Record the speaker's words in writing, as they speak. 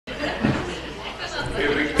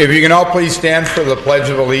If you can all please stand for the Pledge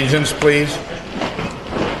of Allegiance, please.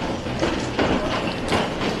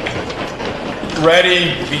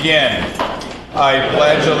 Ready, begin. I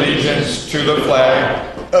pledge allegiance to the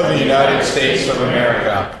flag of the United States of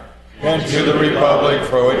America and to the republic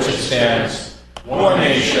for which it stands, one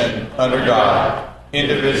nation, under God,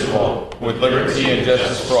 indivisible, with liberty and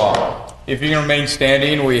justice for all. If you can remain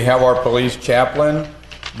standing, we have our police chaplain,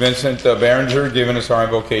 Vincent Berenger, giving us our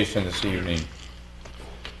invocation this evening.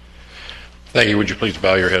 Thank you. Would you please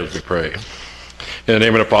bow your head as we pray? In the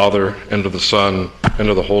name of the Father, and of the Son, and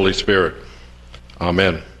of the Holy Spirit.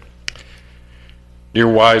 Amen. Dear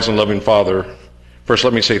wise and loving Father, first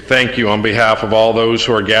let me say thank you on behalf of all those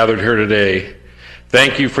who are gathered here today.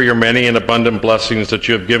 Thank you for your many and abundant blessings that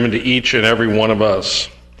you have given to each and every one of us.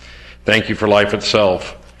 Thank you for life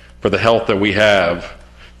itself, for the health that we have,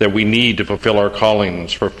 that we need to fulfill our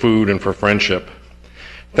callings, for food and for friendship.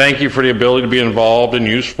 Thank you for the ability to be involved in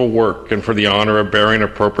useful work and for the honor of bearing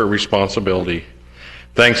appropriate responsibility.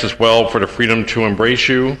 Thanks as well for the freedom to embrace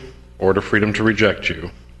you or the freedom to reject you.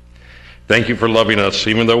 Thank you for loving us,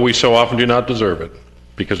 even though we so often do not deserve it,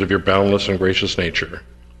 because of your boundless and gracious nature.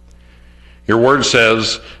 Your word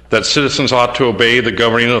says that citizens ought to obey the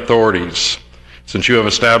governing authorities, since you have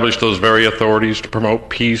established those very authorities to promote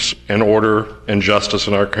peace and order and justice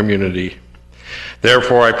in our community.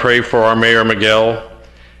 Therefore, I pray for our Mayor Miguel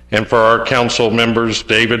and for our council members,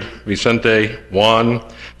 David, Vicente, Juan,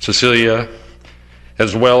 Cecilia,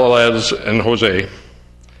 and Jose,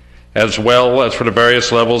 as well as for the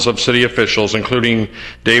various levels of city officials, including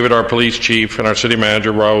David, our police chief, and our city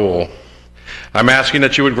manager, Raul. I'm asking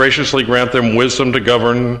that you would graciously grant them wisdom to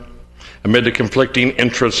govern amid the conflicting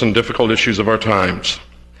interests and difficult issues of our times,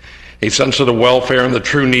 a sense of the welfare and the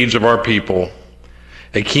true needs of our people,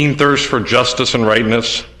 a keen thirst for justice and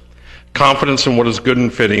rightness, confidence in what is good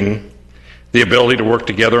and fitting, the ability to work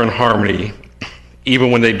together in harmony,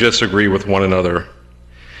 even when they disagree with one another,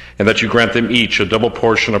 and that you grant them each a double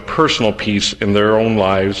portion of personal peace in their own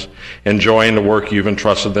lives and joy in the work you've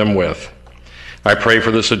entrusted them with. I pray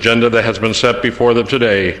for this agenda that has been set before them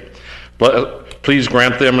today. Please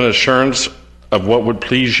grant them an assurance of what would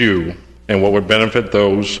please you and what would benefit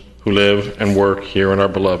those who live and work here in our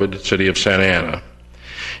beloved city of Santa Ana.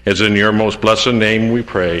 It's in your most blessed name we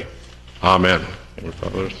pray. Amen.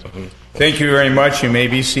 Thank you very much. You may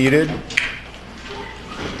be seated.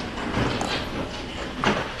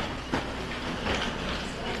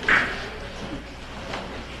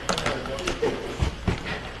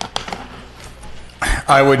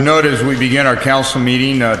 I would note as we begin our council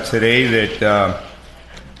meeting today that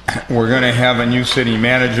we're going to have a new city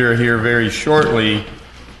manager here very shortly,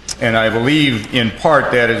 and I believe in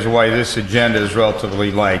part that is why this agenda is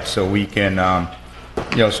relatively light, so we can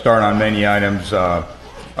start on many items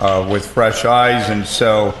with fresh eyes. And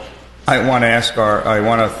so I want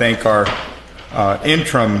to thank our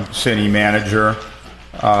interim city manager,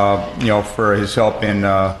 for his help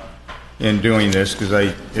in doing this, because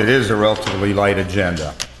it is a relatively light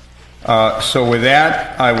agenda. So with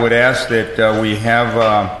that, I would ask that we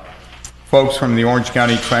have folks from the Orange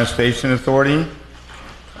County Transportation Authority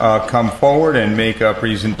come forward and make a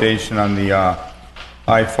presentation on the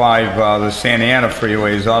I-5, the Santa Ana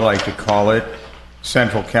Freeway, as I like to call it,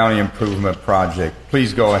 Central County Improvement Project.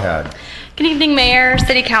 Please go ahead. Good evening, Mayor,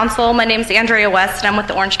 City Council. My name is Andrea West, and I'm with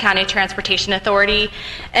the Orange County Transportation Authority.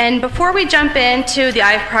 And before we jump into the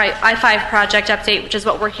I-5 project update, which is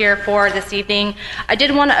what we're here for this evening, I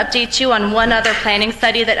did want to update you on one other planning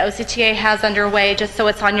study that OCTA has underway, just so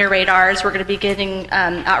it's on your radars. We're going to be getting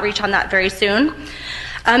outreach on that very soon.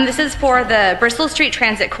 This is for the Bristol Street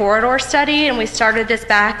Transit Corridor Study, and we started this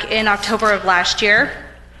back in October of last year.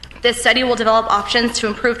 This study will develop options to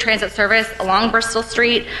improve transit service along Bristol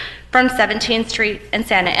Street from 17th Street in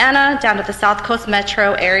Santa Ana down to the South Coast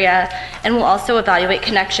Metro area, and will also evaluate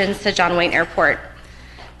connections to John Wayne Airport.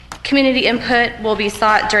 Community input will be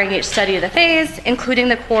sought during each study of the phase, including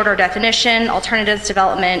the corridor definition, alternatives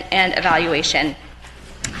development, and evaluation.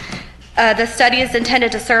 The study is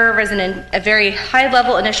intended to serve as a very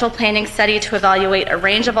high-level initial planning study to evaluate a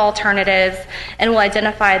range of alternatives and will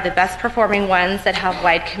identify the best performing ones that have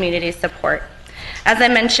wide community support. As I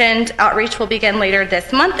mentioned, outreach will begin later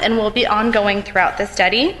this month and will be ongoing throughout the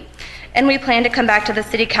study. And we plan to come back to the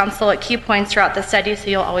City Council at key points throughout the study, so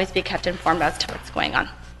you'll always be kept informed as to what's going on.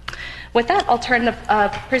 With that, I'll turn the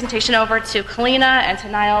presentation over to Kalina and to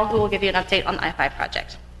Niall, who will give you an update on the I-5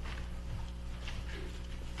 project.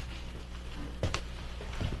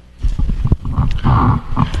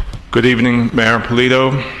 Good evening, Mayor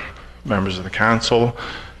Polito, members of the council.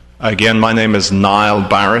 Again, my name is Niall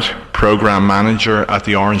Barrett, Program Manager at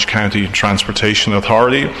the Orange County Transportation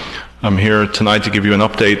Authority. I'm here tonight to give you an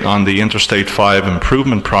update on the Interstate 5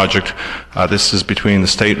 Improvement Project. This is between the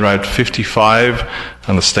State Route 55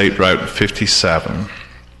 and the State Route 57.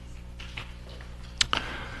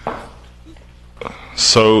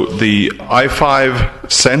 So the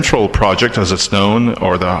I-5 Central Project, as it's known,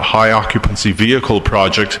 or the High Occupancy Vehicle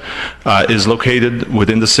Project, is located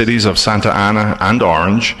within the cities of Santa Ana and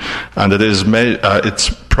Orange, and it's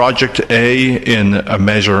Project A in a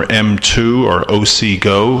Measure M2, or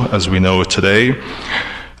OC-GO, as we know it today.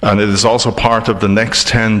 And it is also part of the Next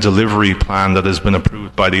 10 delivery plan that has been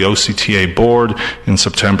approved by the OCTA board in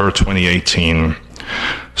September 2018.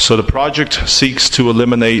 So the project seeks to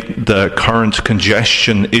eliminate the current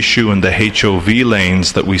congestion issue in the HOV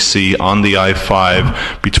lanes that we see on the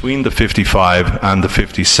I-5 between the 55 and the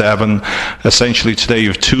 57. Essentially today you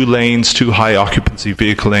have two lanes, two high occupancy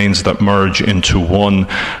vehicle lanes that merge into one,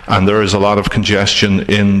 and there is a lot of congestion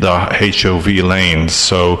in the HOV lanes.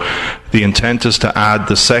 So the intent is to add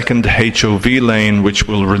the second HOV lane, which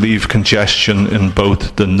will relieve congestion in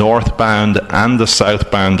both the northbound and the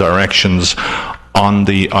southbound directions on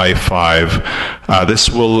the I-5. This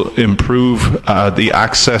will improve the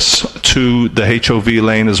access to the HOV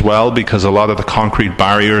lane as well, because a lot of the concrete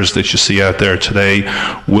barriers that you see out there today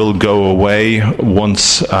will go away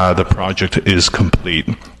once the project is complete.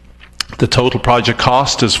 The total project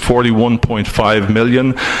cost is $41.5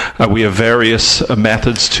 million. We have various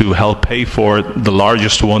methods to help pay for it. The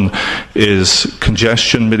largest one is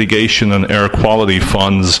congestion mitigation and air quality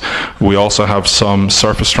funds. We also have some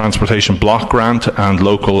surface transportation block grant and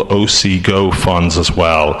local OC-GO funds as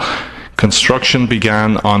well. Construction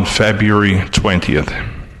began on February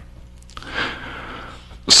 20th.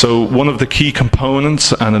 So one of the key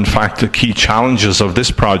components, and in fact the key challenges of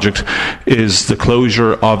this project, is the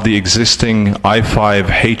closure of the existing I-5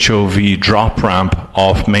 HOV drop ramp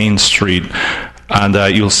off Main Street. And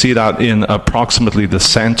you'll see that in approximately the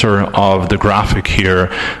center of the graphic here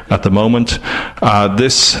at the moment.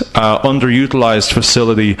 This underutilized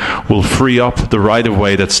facility will free up the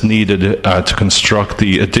right-of-way that's needed to construct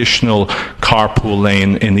the additional carpool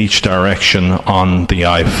lane in each direction on the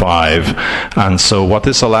I-5. And so what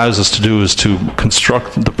this allows us to do is to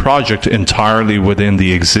construct the project entirely within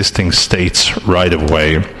the existing state's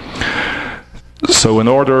right-of-way. So in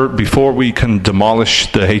order, before we can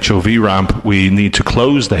demolish the HOV ramp, we need to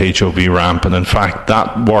close the HOV ramp, and in fact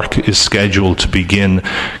that work is scheduled to begin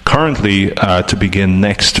currently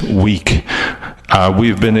next week.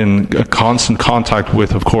 We've been in constant contact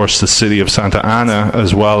with, of course, the city of Santa Ana,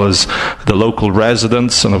 as well as the local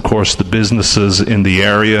residents and, of course, the businesses in the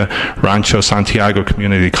area, Rancho Santiago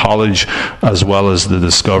Community College, as well as the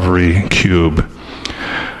Discovery Cube.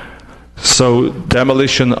 So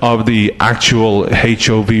demolition of the actual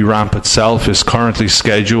HOV ramp itself is currently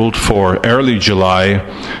scheduled for early July,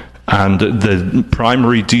 and the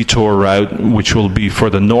primary detour route, which will be for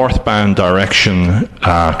the northbound direction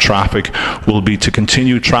traffic, will be to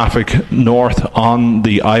continue traffic north on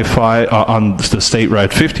the I-5, on the State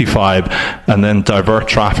Route 55, and then divert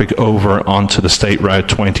traffic over onto the State Route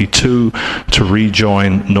 22 to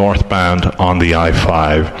rejoin northbound on the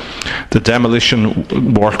I-5. The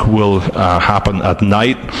demolition work will happen at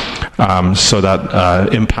night, so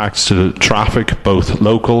that impacts to traffic, both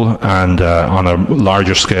local and on a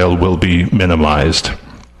larger scale, will be minimized.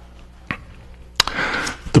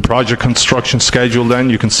 The project construction schedule, then,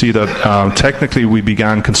 you can see that technically we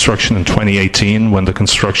began construction in 2018 when the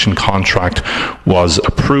construction contract was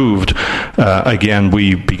approved. Again,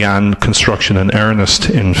 we began construction in earnest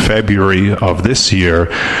in February of this year.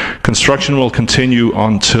 Construction will continue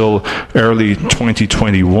until early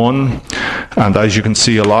 2021, and as you can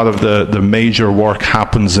see, a lot of the major work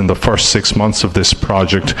happens in the first 6 months of this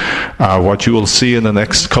project. What you will see in the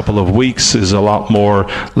next couple of weeks is a lot more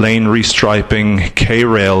lane restriping,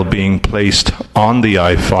 K-rail being placed on the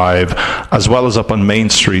I-5, as well as up on Main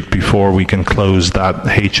Street, before we can close that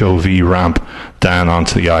HOV ramp down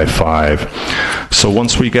onto the I-5. So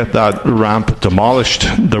once we get that ramp demolished,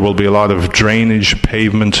 there will be a lot of drainage,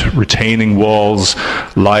 pavement, retaining walls,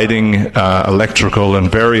 lighting, electrical, and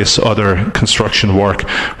various other construction work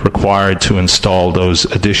required to install those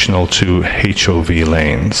additional two HOV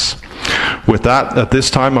lanes. With that, at this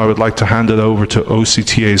time, I would like to hand it over to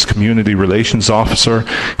OCTA's Community Relations Officer,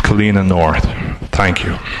 Kalina North. Thank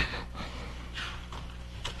you.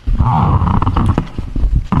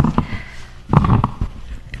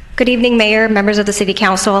 Good Good evening, Mayor, members of the City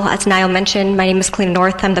Council. As Niall mentioned, my name is Kalina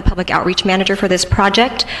North. I'm the Public Outreach Manager for this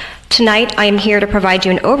project. Tonight, I am here to provide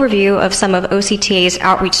you an overview of some of OCTA's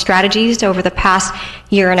outreach strategies over the past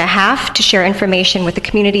year and a half to share information with the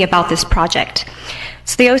community about this project.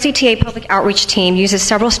 So the OCTA Public Outreach team uses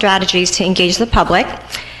several strategies to engage the public.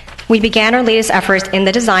 We began our latest efforts in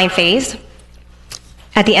the design phase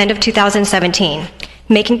at the end of 2017.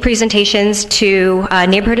 Making presentations to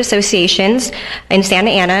neighborhood associations in Santa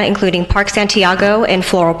Ana, including Park Santiago and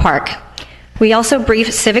Floral Park. We also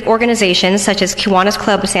briefed civic organizations such as Kiwanis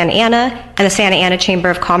Club of Santa Ana and the Santa Ana Chamber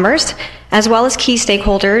of Commerce, as well as key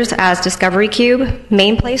stakeholders as Discovery Cube,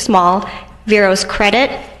 Main Place Mall, Vero's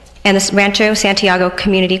Credit, and the Rancho Santiago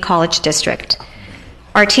Community College District.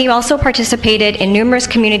 Our team also participated in numerous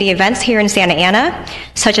community events here in Santa Ana,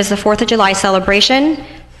 such as the 4th of July celebration,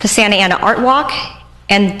 the Santa Ana Art Walk,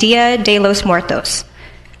 and Dia de los Muertos.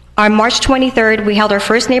 On March 23rd, we held our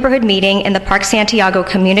first neighborhood meeting in the Park Santiago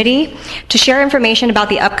community to share information about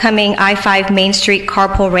the upcoming I-5 Main Street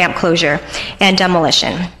carpool ramp closure and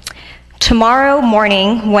demolition. Tomorrow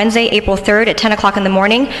morning, Wednesday, April 3rd at 10 o'clock in the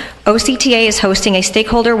morning, OCTA is hosting a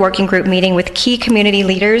stakeholder working group meeting with key community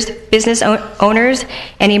leaders, business owners,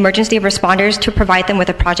 and emergency responders to provide them with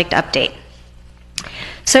a project update.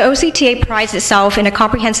 So OCTA prides itself in a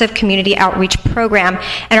comprehensive community outreach program,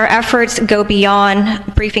 and our efforts go beyond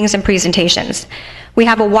briefings and presentations. We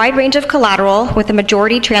have a wide range of collateral, with the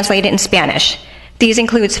majority translated in Spanish. These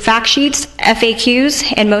include fact sheets,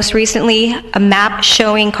 FAQs, and most recently, a map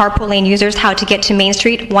showing carpool lane users how to get to Main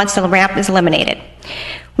Street once the ramp is eliminated.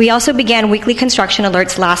 We also began weekly construction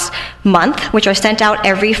alerts last month, which are sent out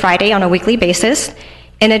every Friday on a weekly basis.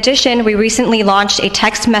 In addition, we recently launched a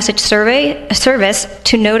text message service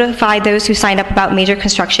to notify those who sign up about major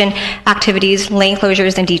construction activities, lane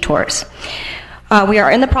closures, and detours. We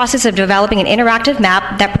are in the process of developing an interactive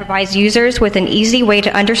map that provides users with an easy way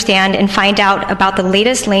to understand and find out about the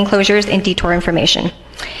latest lane closures and detour information.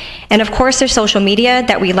 And of course, there's social media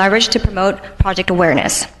that we leverage to promote project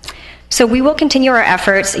awareness. So we will continue our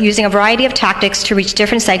efforts using a variety of tactics to reach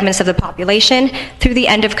different segments of the population through the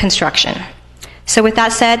end of construction. So with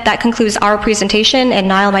that said, that concludes our presentation, and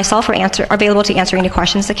Niall and myself are available to answer any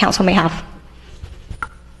questions the council may have.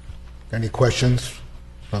 Any questions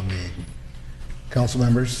from the council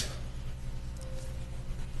members?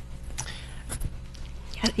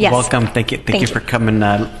 Yes. Welcome. Thank you for coming.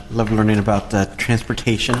 Love learning about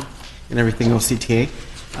transportation and everything OCTA.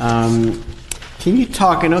 Can you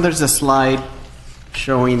talk? I know there's a slide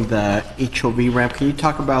showing the HOV ramp. Can you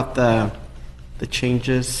talk about the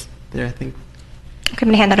changes there? I think. Okay, I'm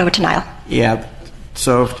going to hand that over to Niall. Yeah.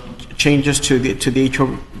 So changes to the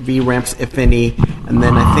HOV ramps, if any, and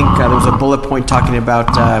then I think there was a bullet point talking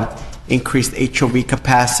about increased HOV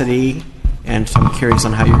capacity, and so I'm curious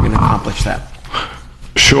on how you're going to accomplish that.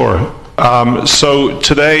 Sure. So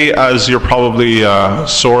today, as you're probably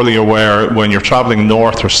sorely aware, when you're traveling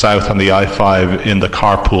north or south on the I-5 in the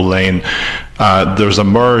carpool lane, there's a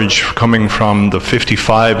merge coming from the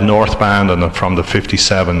 55 northbound and from the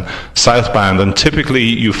 57 southbound, and typically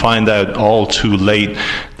you find out all too late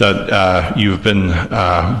that you've been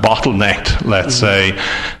bottlenecked, let's say.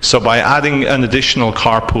 So by adding an additional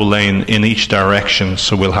carpool lane in each direction,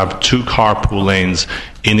 so we'll have 2 carpool lanes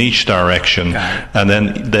in each direction, and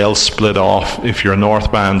then they'll split off. If you're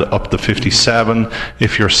northbound, up the 57.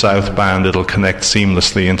 If you're southbound, it'll connect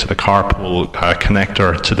seamlessly into the carpool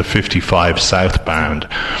connector to the 55 southbound.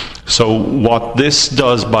 So what this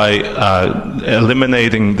does by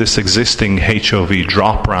eliminating this existing HOV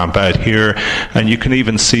drop ramp out here, and you can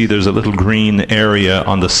even see there's a little green area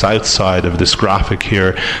on the south side of this graphic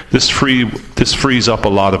here, this frees up a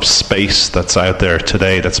lot of space that's out there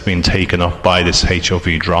today that's been taken up by this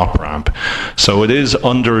HOV drop ramp. So it is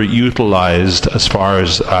underutilized as far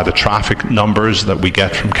as the traffic numbers that we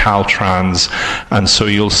get from Caltrans, and so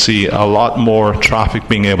you'll see a lot more traffic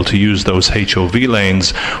being able to use those HOV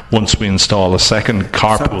lanes once we install a second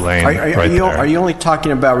carpool lane Are you only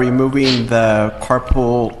talking about removing the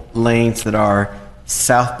carpool lanes that are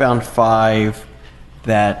southbound 5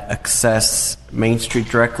 that access Main Street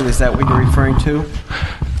directly? Is that what you're referring to?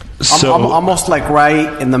 So almost like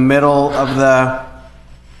right in the middle of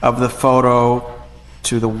the photo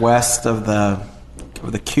to the west of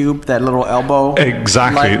the cube, that little elbow.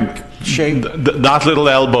 Exactly. Shape. That little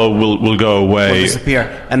elbow will go away. Will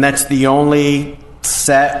disappear, and that's the only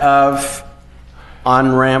set of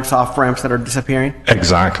on-ramps, off-ramps that are disappearing?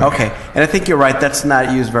 Exactly. Okay, and I think you're right. That's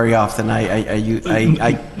not used very often. I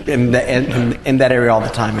in that area all the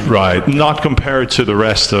time. Anyway. Right, not compared to the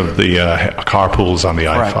rest of the carpools on the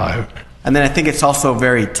I-5. And then I think it's also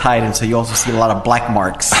very tight, and so you also see a lot of black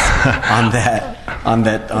marks on that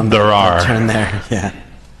turn there. Yeah.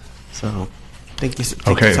 So thank you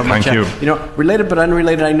so much. Thank you. Related but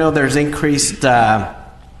unrelated, I know there's increased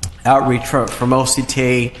outreach from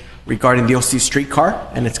OCTA regarding the OC streetcar,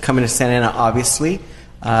 and it's coming to Santa Ana, obviously.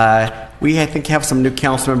 We, I think, have some new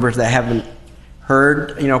council members that haven't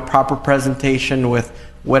heard, proper presentation with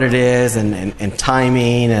what it is and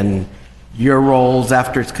timing and your roles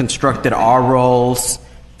after it's constructed, our roles,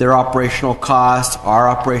 their operational costs, our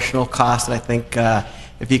operational costs. And I think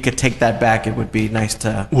if you could take that back, it would be nice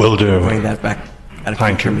to bring that back at a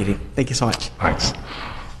future meeting. Thank you so much. Thanks.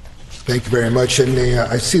 Thank you very much. And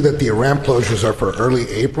I see that the ramp closures are for early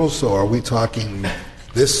April, so are we talking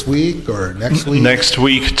this week or next week? Next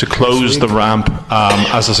week to close the ramp.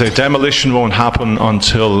 As I say, demolition won't happen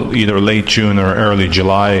until either late June or early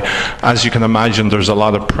July. As you can imagine, there's a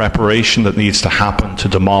lot of preparation that needs to happen to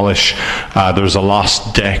demolish. There's a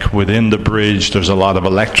lost deck within the bridge. There's a lot of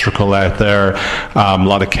electrical out there, a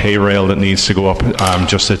lot of K-rail that needs to go up.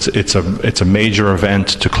 It's a major event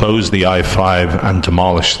to close the I-5 and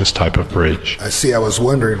demolish this type of bridge. I see. I was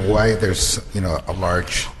wondering why there's a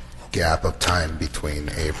large gap of time between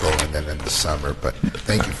April and then in the summer, but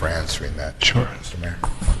thank you for answering that. Sure. Mr. Mayor.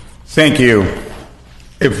 Thank you.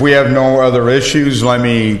 If we have no other issues, let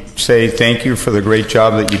me say thank you for the great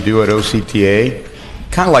job that you do at OCTA.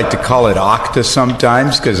 Kind of like to call it OCTA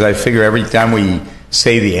sometimes, because I figure every time we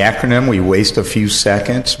say the acronym, we waste a few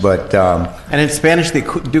seconds, but... and in Spanish, they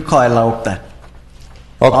do call it la OCTA.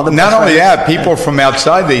 Well, not only that, people from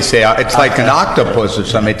outside, they say it's like an octopus or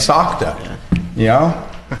something. It's OCTA,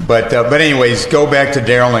 But anyways, go back to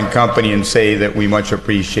Daryl and company and say that we much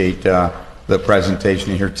appreciate the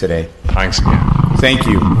presentation here today. Thanks again. Thank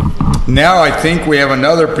you. Now I think we have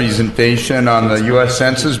another presentation on the U.S.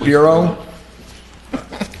 Census Bureau,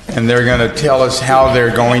 and they're going to tell us how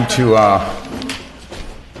they're going to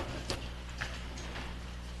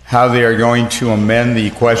amend the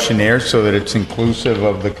questionnaire so that it's inclusive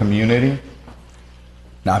of the community.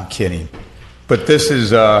 No, I'm kidding. But this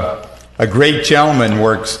is a great gentleman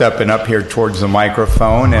work stepping up here towards the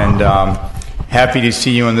microphone, and happy to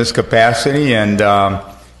see you in this capacity, and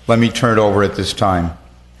let me turn it over at this time.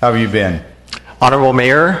 How have you been? Honorable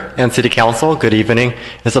Mayor and City Council, good evening.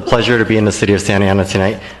 It's a pleasure to be in the City of Santa Ana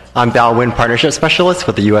tonight. I'm Balwin Partnership Specialist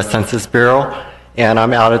with the U.S. Census Bureau, and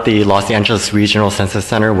I'm out at the Los Angeles Regional Census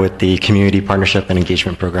Center with the Community Partnership and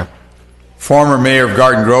Engagement Program. Former mayor of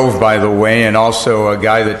Garden Grove, by the way, and also a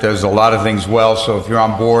guy that does a lot of things well, so if you're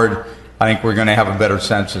on board, I think we're going to have a better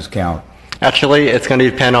census count. Actually, it's going to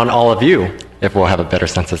depend on all of you if we'll have a better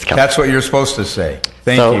census count. That's what you're supposed to say.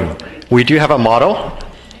 Thank you. We do have a motto,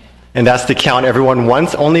 and that's to count everyone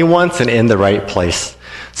once, only once, and in the right place.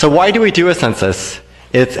 So why do we do a census?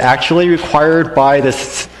 It's actually required by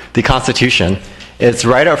the Constitution. It's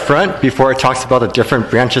right up front before it talks about the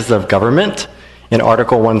different branches of government in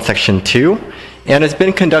Article 1, Section 2. And it's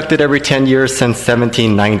been conducted every 10 years since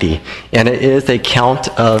 1790. And it is a count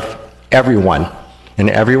of everyone, and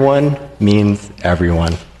everyone means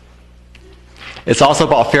everyone. It's also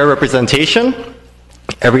about fair representation.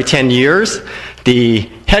 Every 10 years, the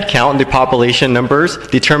head count, the population numbers,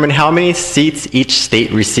 determine how many seats each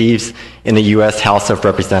state receives in the U.S. House of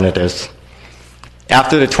Representatives.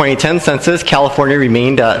 After the 2010 census, California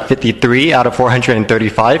remained at 53 out of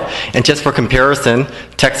 435, and just for comparison,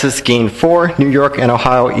 Texas gained 4, New York and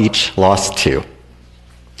Ohio each lost 2.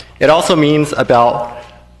 It also means about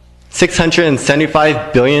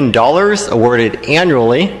 $675 billion awarded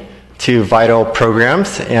annually to vital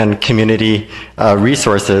programs and community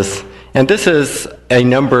resources. And this is a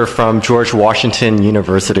number from George Washington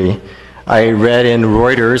University. I read in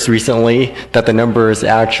Reuters recently that the number is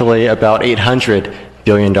actually about $800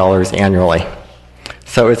 billion annually.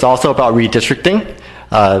 So it's also about redistricting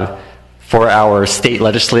for our state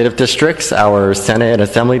legislative districts, our Senate and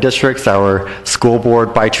Assembly districts, our school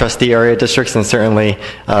board by trustee area districts, and certainly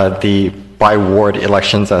the by ward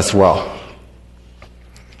elections as well.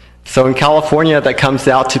 So in California, that comes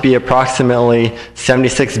out to be approximately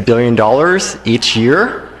 $76 billion each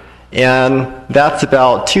year, and that's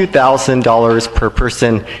about $2,000 per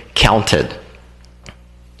person counted,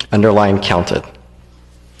 underline counted.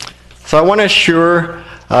 So I want to assure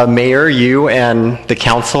Mayor, you and the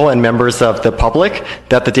council and members of the public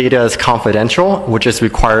that the data is confidential, which is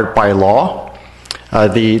required by law.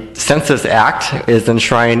 The Census Act is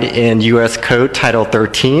enshrined in U.S. Code Title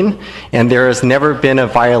 13, and there has never been a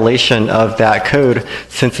violation of that code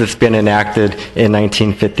since it's been enacted in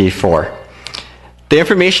 1954. The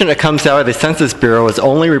information that comes out of the Census Bureau is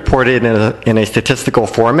only reported in a statistical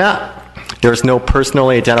format. There's no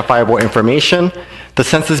personally identifiable information. The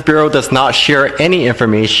Census Bureau does not share any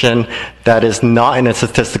information that is not in a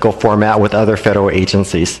statistical format with other federal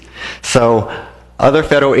agencies. So other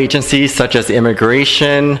federal agencies such as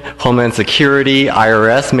Immigration, Homeland Security,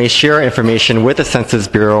 IRS may share information with the Census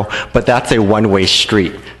Bureau, but that's a one-way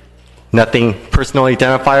street. Nothing personally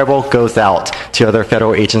identifiable goes out to other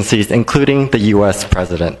federal agencies, including the U.S.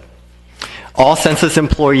 President. All census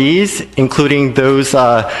employees, including those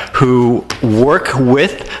who work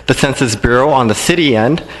with the Census Bureau on the city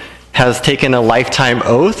end, has taken a lifetime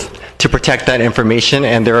oath to protect that information,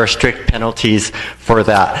 and there are strict penalties for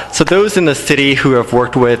that. So those in the city who have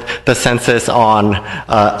worked with the census on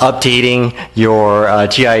updating your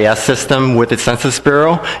GIS system with the Census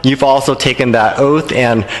Bureau, you've also taken that oath,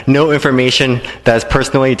 and no information that is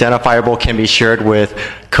personally identifiable can be shared with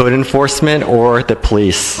code enforcement or the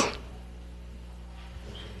police.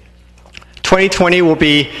 2020 will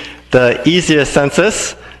be the easiest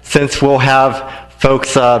census since we'll have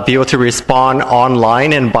folks be able to respond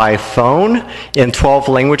online and by phone in 12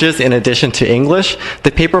 languages in addition to English.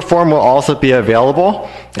 The paper form will also be available,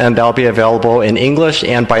 and that'll be available in English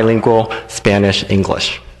and bilingual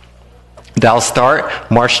Spanish-English. That'll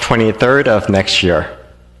start March 23rd of next year.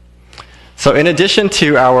 So in addition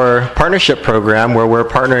to our partnership program where we're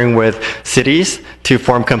partnering with cities to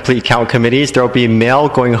form complete count committees, there will be mail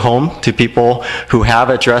going home to people who have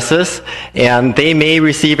addresses, and they may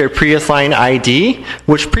receive a pre-assigned ID,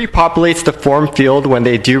 which pre-populates the form field when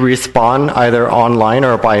they do respond either online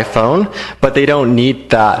or by phone, but they don't need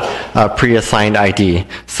that pre-assigned ID.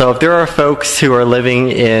 So if there are folks who are living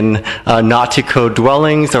in not-to-code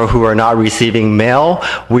dwellings or who are not receiving mail,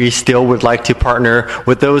 we still would like to partner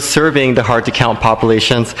with those serving the hard-to-count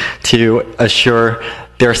populations to assure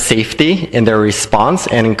their safety in their response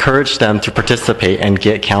and encourage them to participate and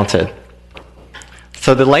get counted.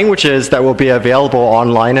 So the languages that will be available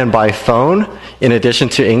online and by phone, in addition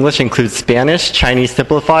to English, include Spanish, Chinese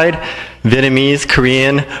Simplified, Vietnamese,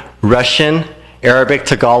 Korean, Russian, Arabic,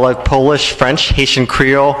 Tagalog, Polish, French, Haitian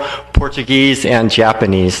Creole, Portuguese, and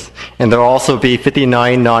Japanese. And there will also be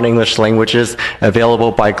 59 non-English languages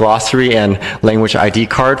available by glossary and language ID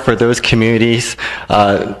card for those communities,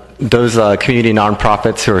 community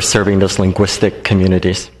nonprofits who are serving those linguistic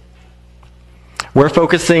communities. We're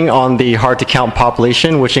focusing on the hard-to-count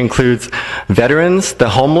population, which includes veterans, the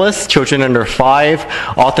homeless, children under 5,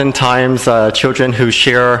 oftentimes children who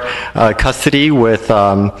share custody with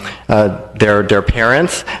their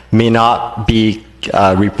parents may not be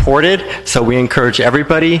reported, so we encourage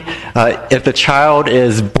everybody. If the child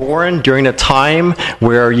is born during a time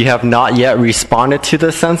where you have not yet responded to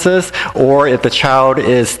the census, or if the child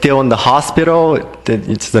is still in the hospital,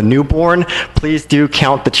 it's the newborn, please do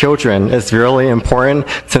count the children. It's really important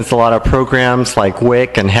since a lot of programs like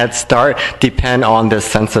WIC and Head Start depend on this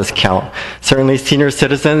census count. Certainly senior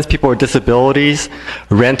citizens, people with disabilities,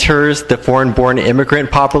 renters, the foreign-born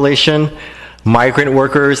immigrant population, migrant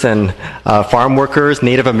workers and farm workers,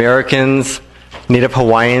 Native Americans, Native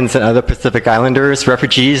Hawaiians and other Pacific Islanders,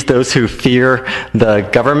 refugees, those who fear the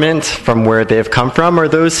government from where they have come from, or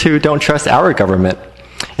those who don't trust our government.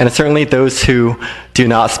 And certainly those who do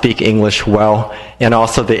not speak English well, and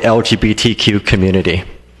also the LGBTQ community.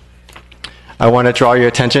 I want to draw your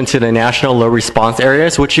attention to the national low response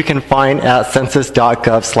areas, which you can find at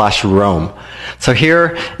census.gov/Rome. So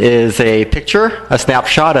here is a picture, a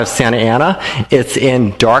snapshot of Santa Ana. It's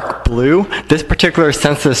in dark blue. This particular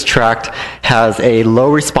census tract has a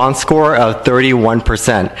low response score of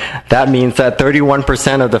 31%. That means that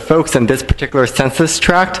 31% of the folks in this particular census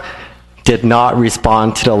tract did not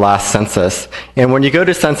respond to the last census. And when you go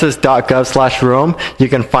to census.gov/Rome, you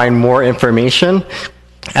can find more information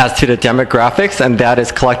as to the demographics, and that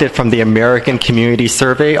is collected from the American Community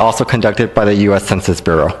Survey, also conducted by the U.S. Census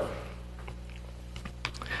Bureau.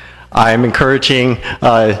 I'm encouraging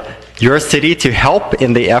your city to help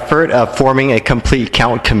in the effort of forming a complete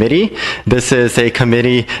count committee. This is a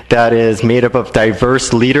committee that is made up of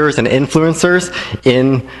diverse leaders and influencers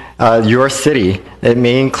in your city. It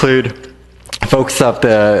may include folks of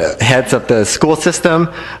the heads of the school system.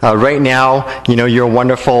 Right now, your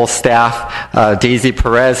wonderful staff, Daisy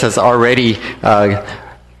Perez, has already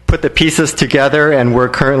put the pieces together, and we're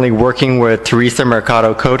currently working with Teresa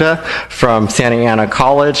Mercado Cota from Santa Ana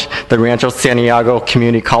College, the Rancho Santiago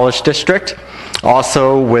Community College District.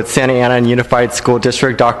 Also with Santa Ana Unified School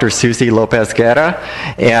District, Dr. Susie Lopez Guerra,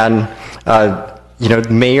 and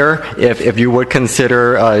Mayor, if you would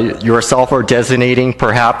consider yourself or designating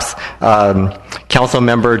perhaps Council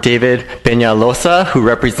Member David Peñalosa, who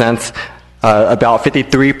represents about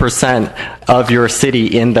 53% of your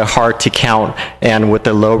city in the hard to count and with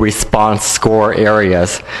the low response score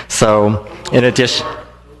areas. So in addition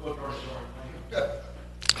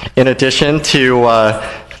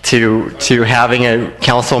to having a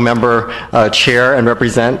council member chair and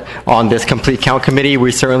represent on this complete count committee,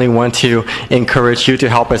 we certainly want to encourage you to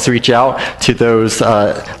help us reach out to those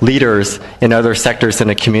leaders in other sectors in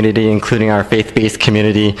the community, including our faith-based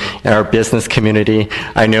community and our business community.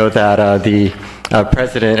 I know that the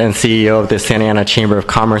President and CEO of the Santa Ana Chamber of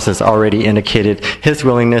Commerce has already indicated his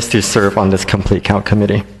willingness to serve on this complete count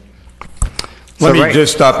committee. Let me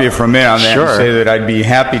just stop you for a minute on that Sure. and say that I'd be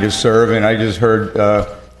happy to serve, and I just heard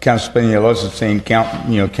Councilor Peñalosa saying,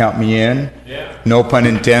 count me in. Yeah. No pun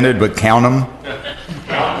intended, but count them.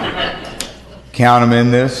 Count them in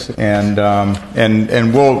this, and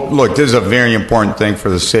we'll look. This is a very important thing for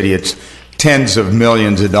the city. It's tens of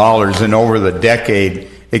millions of dollars, and over the decade,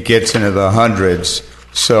 it gets into the hundreds.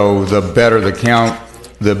 So the better the count,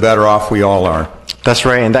 the better off we all are. That's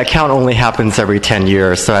right, and that count only happens every 10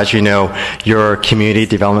 years. So as you know, your community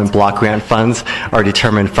development block grant funds are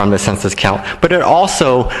determined from the census count. But it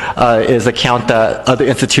also is a count that other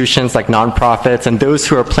institutions like nonprofits and those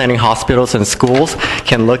who are planning hospitals and schools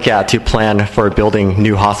can look at to plan for building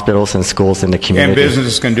new hospitals and schools in the community. And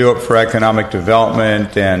businesses can do it for economic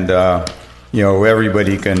development, and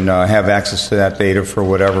everybody can have access to that data for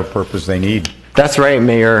whatever purpose they need. That's right,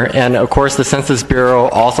 Mayor. And of course, the Census Bureau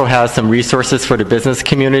also has some resources for the business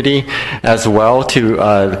community as well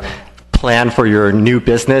to plan for your new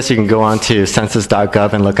business. You can go on to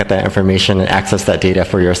census.gov and look at that information and access that data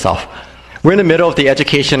for yourself. We're in the middle of the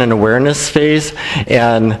education and awareness phase,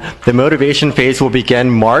 and the motivation phase will begin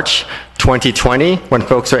March 2020 when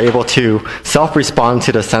folks are able to self-respond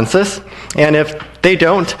to the census. And if they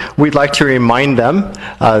don't, we'd like to remind them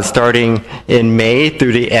starting in May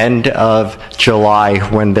through the end of July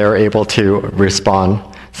when they're able to respond.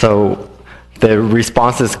 So the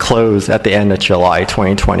responses close at the end of July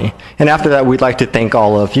 2020. And after that, we'd like to thank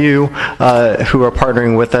all of you who are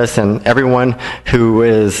partnering with us and everyone who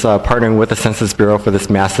is partnering with the Census Bureau for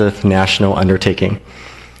this massive national undertaking.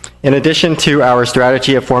 In addition to our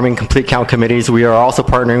strategy of forming complete count committees, we are also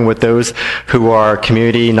partnering with those who are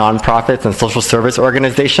community nonprofits and social service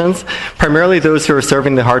organizations, primarily those who are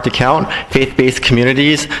serving the hard to count, faith-based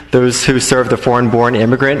communities, those who serve the foreign-born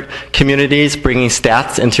immigrant communities, bringing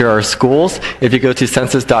stats into our schools. If you go to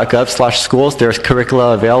census.gov/schools, there's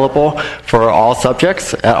curricula available for all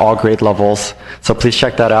subjects at all grade levels. So please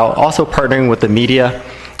check that out. Also partnering with the media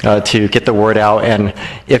to get the word out. And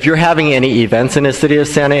if you're having any events in the city of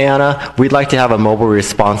Santa Ana, we'd like to have a mobile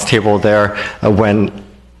response table there when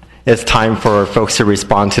it's time for folks to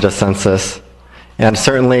respond to the census. And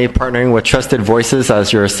certainly partnering with trusted voices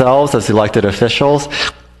as yourselves, as elected officials,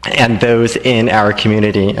 and those in our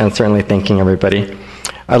community, and certainly thanking everybody.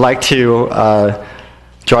 I'd like to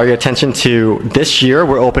draw your attention to this year,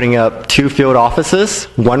 we're opening up 2 field offices.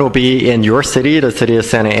 One will be in your city, the city of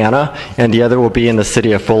Santa Ana, and the other will be in the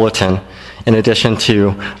city of Fullerton, in addition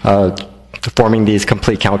to forming these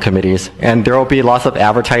complete count committees. And there will be lots of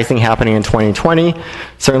advertising happening in 2020.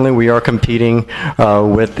 Certainly we are competing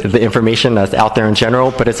with the information that's out there in general,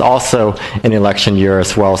 but it's also an election year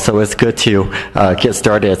as well, so it's good to get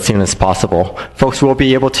started as soon as possible. Folks will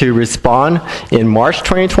be able to respond in March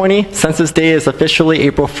 2020. Census Day is officially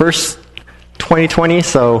April 1st, 2020,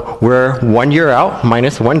 so we're 1 year out,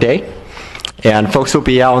 minus 1 day. And folks will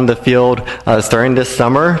be out in the field starting this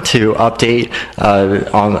summer to update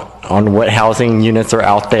on what housing units are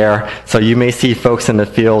out there. So you may see folks in the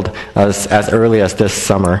field as early as this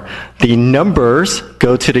summer. The numbers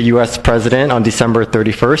go to the U.S. President on December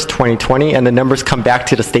 31st, 2020, and the numbers come back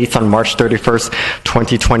to the states on March 31st,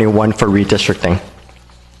 2021 for redistricting.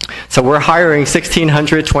 So we're hiring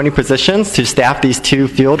 1,620 positions to staff these 2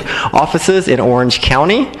 field offices in Orange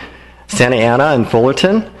County, Santa Ana, and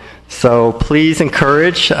Fullerton. So please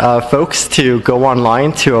encourage folks to go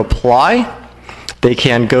online to apply. They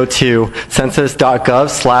can go to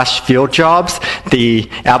census.gov/fieldjobs. The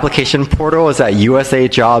application portal is at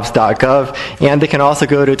usajobs.gov, and they can also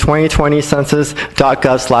go to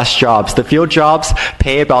 2020census.gov/jobs. The field jobs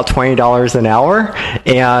pay about $20 an hour,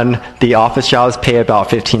 and the office jobs pay about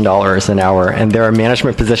 $15 an hour. And there are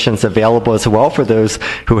management positions available as well for those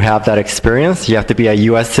who have that experience. You have to be a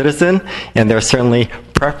U.S. citizen, and there's certainly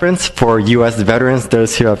preference for U.S. veterans,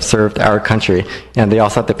 those who have served our country, and they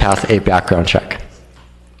also have to pass a background check.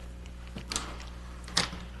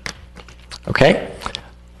 Okay.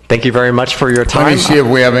 Thank you very much for your time. Let me see if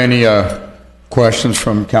we have any questions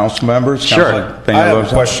from council members. Sure. I have a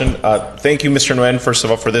question. Thank you, Mr. Nguyen, first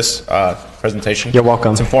of all, for this presentation. You're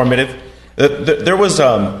welcome. It's informative. There was,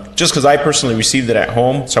 just because I personally received it at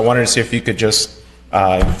home, so I wanted to see if you could just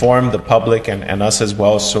inform the public and us as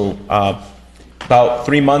well. So about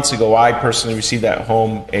 3 months ago, I personally received at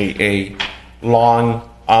home a long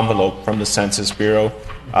envelope from the Census Bureau.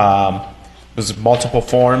 It was multiple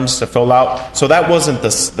forms to fill out. So that wasn't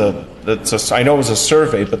I know it was a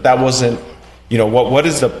survey, but that wasn't, what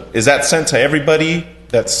is that sent to everybody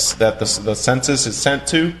that the census is sent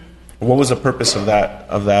to? What was the purpose of that?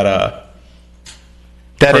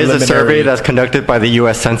 That is a survey that's conducted by the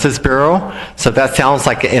U.S. Census Bureau. So that sounds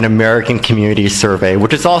like an American Community Survey,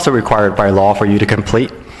 which is also required by law for you to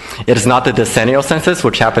complete. It is not the decennial census,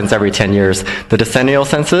 which happens every 10 years. The decennial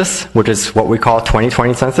census, which is what we call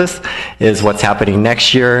 2020 census, is what's happening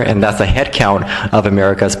next year, and that's a head count of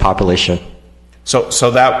America's population.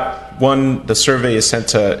 So that one, the survey is sent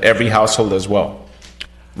to every household as well,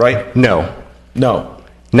 right? No.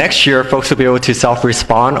 Next year, folks will be able to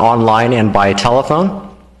self-respond online and by telephone.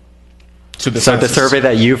 So the survey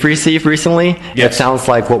that you've received recently, It sounds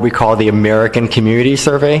like what we call the American Community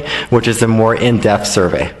Survey, which is a more in-depth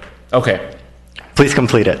survey. Okay. Please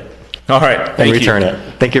complete it. All right. Thank you. And return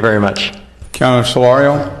it. Thank you very much. Councilor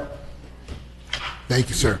Solario? Thank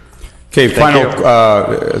you, sir. Okay, final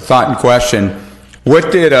thought and question.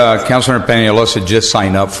 What did Councilor Peñalosa just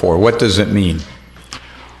sign up for? What does it mean?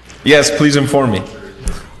 Yes, please inform me.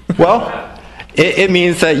 Well, it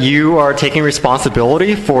means that you are taking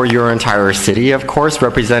responsibility for your entire city, of course,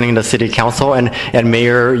 representing the city council. And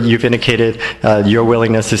Mayor, you've indicated your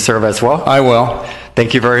willingness to serve as well. I will.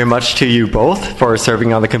 Thank you very much to you both for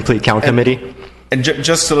serving on the Complete Count Committee. And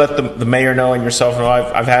just to let the mayor know and yourself know,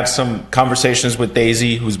 I've had some conversations with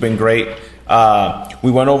Daisy, who's been great.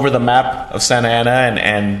 We went over the map of Santa Ana,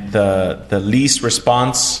 and the least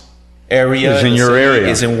response area is in your area.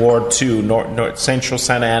 Is in Ward 2, North Central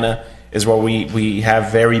Santa Ana is where we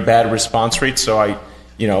have very bad response rates. So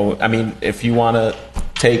if you want to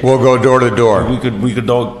take, we'll go door to door. We could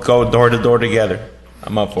go door to door together.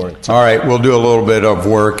 I'm up for it. All right, we'll do a little bit of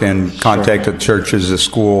work and contact the churches, the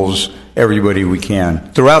schools, everybody we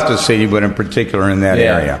can throughout the city, but in particular in that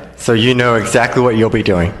area. So you know exactly what you'll be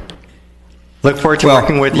doing. Look forward to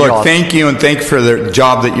working with you. Look, thank you, and thanks for the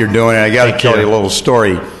job that you're doing. And I got to tell you a little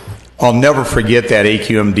story. I'll never forget that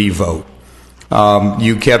AQMD vote.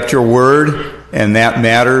 You kept your word, and that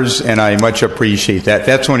matters, and I much appreciate that.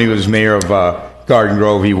 That's when he was mayor of Garden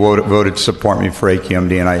Grove. He voted to support me for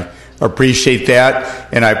AQMD, and I appreciate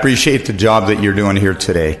that, and I appreciate the job that you're doing here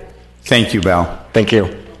today. Thank you, Val. Thank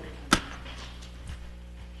you.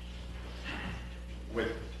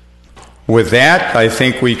 With that, I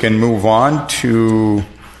think we can move on to,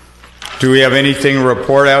 do we have anything to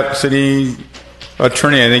report out, City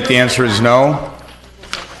Attorney? I think the answer is no.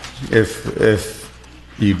 If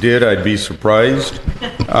you did, I'd be surprised.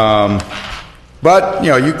 But,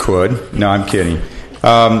 you could. No, I'm kidding.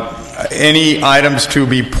 Any items to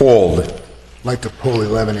be pulled? I'd like to pull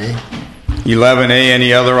 11A. 11A,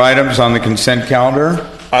 any other items on the consent calendar?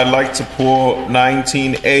 I'd like to pull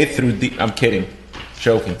 19A through D. I'm kidding.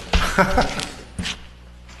 Joking.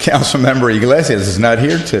 Councilmember Iglesias is not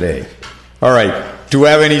here today. All right. Do we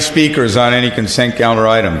have any speakers on any consent calendar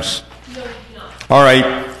items? No, not. All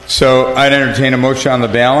right. So I'd entertain a motion on the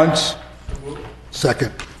balance.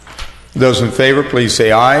 Second. Those in favor, please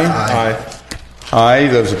say aye. Aye. Aye.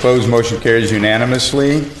 Those opposed, motion carries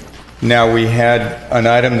unanimously. Now, we had an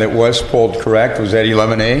item that was pulled, correct? Was that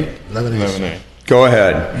 11A? 11A. Go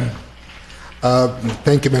ahead.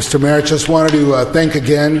 Thank you, Mr. Mayor. Just wanted to thank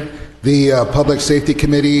again the Public Safety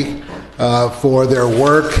Committee for their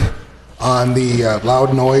work on the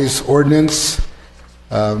loud noise ordinance.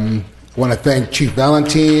 I want to thank Chief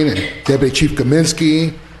Valentin and Deputy Chief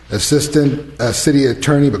Kaminsky, Assistant City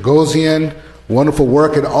Attorney Bogosian. Wonderful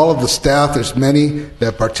work, and all of the staff. There's many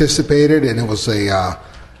that participated, and it was a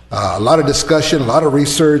lot of discussion, a lot of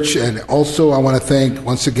research, and also I want to thank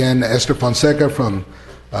once again Esther Fonseca from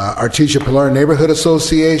Artesia Pilar Neighborhood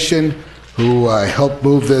Association, who helped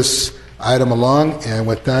move this item along. And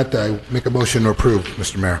with that, I make a motion to approve,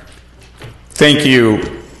 Mr. Mayor. Thank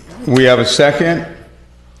you. We have a second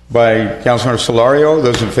by Councilor Solario.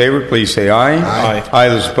 Those in favor, please say aye. Aye. Aye.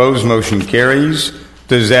 Those opposed, motion carries.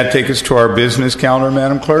 Does that take us to our business calendar,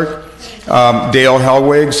 Madam Clerk? Dale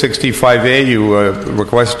Hellwig, 65A, you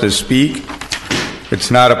request to speak.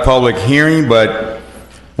 It's not a public hearing, but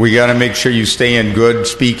we got to make sure you stay in good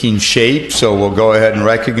speaking shape, so we'll go ahead and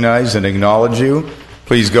recognize and acknowledge you.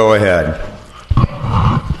 Please go ahead.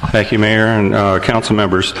 Thank you, Mayor and council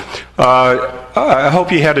members. I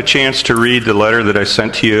hope you had a chance to read the letter that I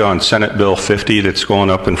sent to you on Senate Bill 50 that's going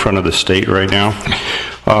up in front of the state right now.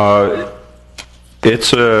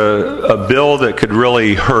 It's a bill that could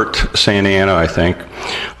really hurt Santa Ana, I think.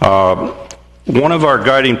 One of our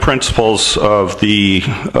guiding principles of the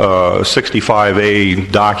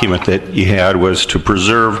 65A document that you had was to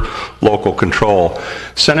preserve local control.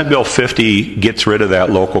 Senate Bill 50 gets rid of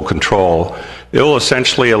that local control. It will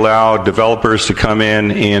essentially allow developers to come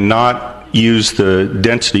in and not use the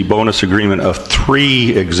density bonus agreement of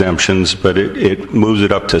 3 exemptions, but it moves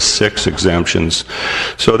it up to 6 exemptions.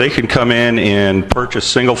 So they can come in and purchase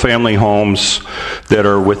single-family homes that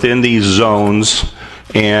are within these zones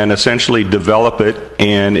and essentially develop it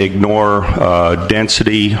and ignore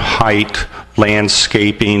density, height,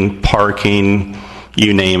 landscaping, parking,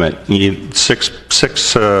 you name it. Six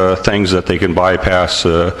things that they can bypass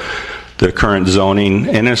the current zoning,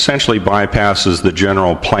 and essentially bypasses the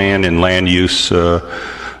general plan and land use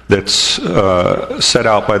that's set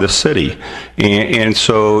out by the city. And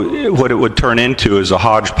so what it would turn into is a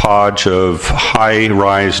hodgepodge of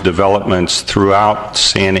high-rise developments throughout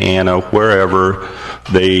Santa Ana, wherever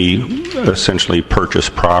they essentially purchase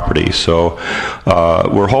property. So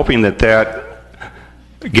we're hoping that that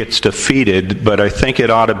gets defeated, but I think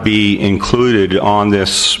it ought to be included on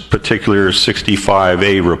this particular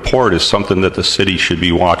 65A report as something that the city should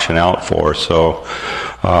be watching out for. So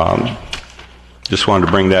just wanted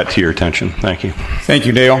to bring that to your attention. Thank you. Thank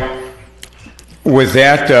you, Dale. With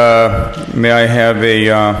that, may I have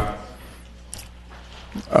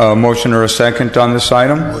a motion or a second on this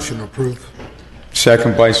item? Motion approved.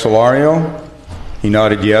 Second by Solario. He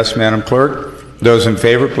nodded yes, Madam Clerk. Those in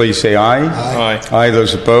favor, please say aye. Aye. Aye.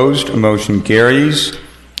 Those opposed, motion carries.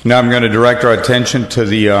 Now I'm going to direct our attention to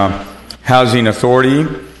the Housing Authority.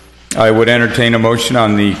 I would entertain a motion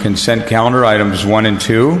on the consent calendar, items 1 and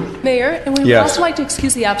 2. Mayor, and we would Yes. also like to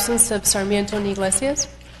excuse the absence of Sarmiento and Iglesias.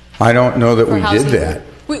 I don't know that for we housing. did that.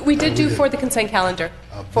 We did do for the consent calendar,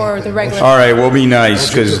 for the regular. All right, we'll be nice,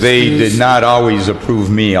 because they did not always approve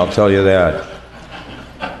me, I'll tell you that.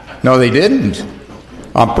 No, they didn't,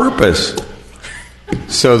 on purpose.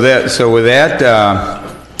 So with that,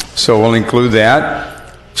 so we'll include that.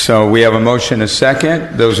 So we have a motion, a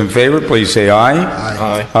second. Those in favor, please say aye.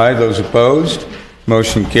 Aye. Aye. Those opposed,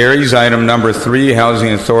 motion carries. Item number 3,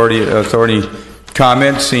 Housing Authority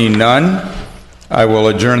comments. Seeing none, I will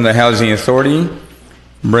adjourn the Housing Authority,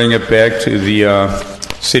 bring it back to the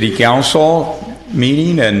City Council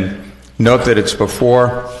meeting, and note that it's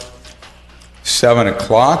before 7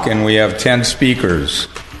 o'clock, and we have 10 speakers.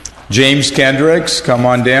 James Kendricks, come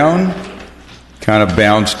on down. Kind of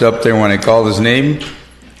bounced up there when I called his name.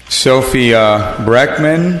 Sophie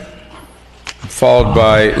Breckman, followed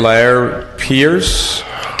by Lair Pierce,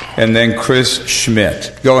 and then Chris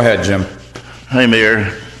Schmidt. Go ahead, Jim. Hi,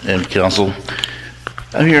 Mayor and Council.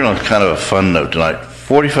 I'm here on kind of a fun note tonight.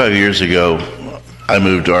 45 years ago, I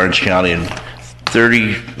moved to Orange County, and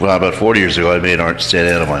about 40 years ago, I made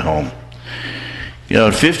Santa Ana my home. You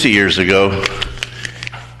know, 50 years ago,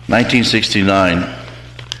 1969,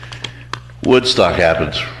 Woodstock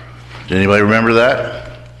happened. Did anybody remember that?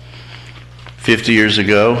 50 years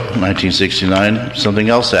ago, 1969, something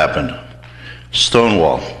else happened.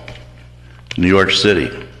 Stonewall, New York City.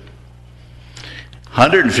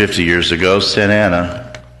 150 years ago, Santa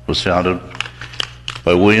Ana was founded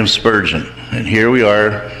by William Spurgeon. And here we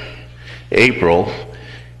are, April.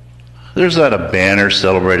 There's not a banner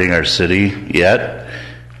celebrating our city yet.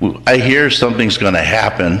 I hear something's going to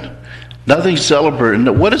happen. Nothing's celebrating.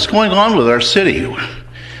 What is going on with our city?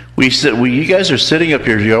 You guys are sitting up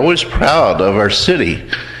here. You're always proud of our city.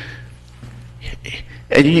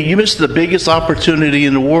 And you missed the biggest opportunity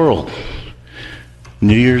in the world.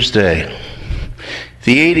 New Year's Day.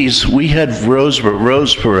 The 80s, we had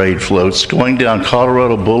Rose Parade floats going down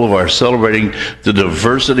Colorado Boulevard celebrating the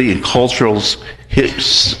diversity and cultural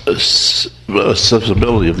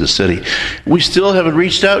accessibility of the city. We still haven't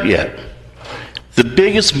reached out yet. The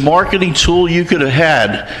biggest marketing tool you could have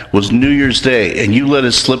had was New Year's Day, and you let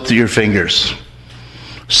it slip through your fingers.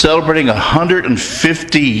 Celebrating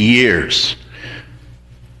 150 years.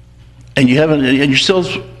 And you're still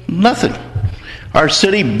nothing. Our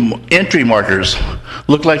city entry markers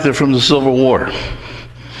look like they're from the Civil War.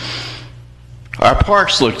 Our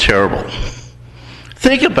parks look terrible.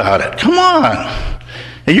 Think about it. Come on.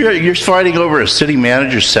 And you're fighting over a city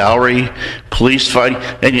manager's salary, police fighting,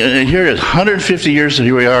 and here it is, 150 years, and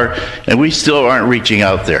here we are, and we still aren't reaching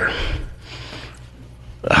out there.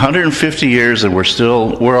 150 years, and we're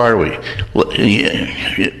still, where are we?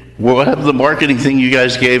 We'll have the marketing thing you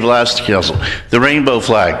guys gave last council, the rainbow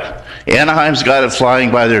flag. Anaheim's got it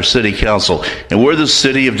flying by their city council, and we're the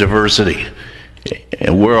city of diversity.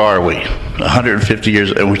 And where are we? 150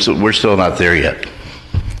 years, and we're still not there yet.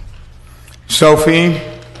 Sophie,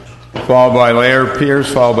 followed by Laird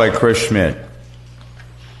Pierce, followed by Chris Schmidt.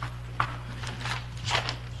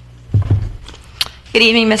 Good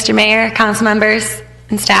evening, Mr. Mayor, council members,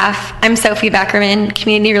 and staff. I'm Sophie Beckerman,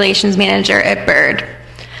 Community Relations Manager at Bird.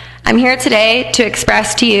 I'm here today to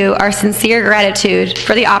express to you our sincere gratitude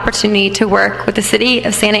for the opportunity to work with the City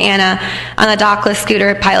of Santa Ana on the dockless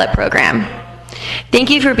scooter pilot program. Thank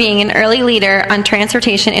you for being an early leader on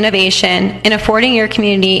transportation innovation and affording your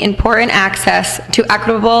community important access to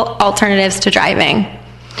equitable alternatives to driving.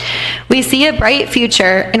 We see a bright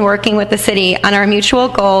future in working with the city on our mutual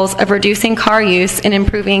goals of reducing car use and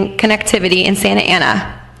improving connectivity in Santa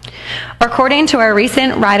Ana. According to our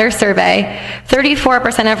recent rider survey,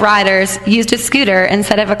 34% of riders used a scooter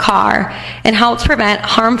instead of a car and helped prevent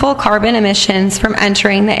harmful carbon emissions from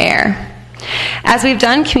entering the air. As we've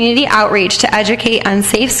done community outreach to educate on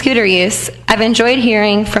safe scooter use, I've enjoyed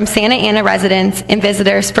hearing from Santa Ana residents and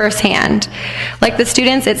visitors firsthand, like the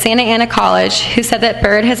students at Santa Ana College who said that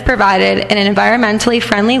Bird has provided an environmentally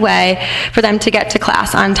friendly way for them to get to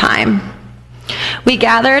class on time. We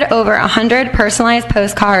gathered over 100 personalized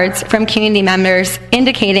postcards from community members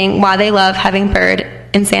indicating why they love having Bird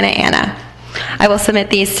in Santa Ana. I will submit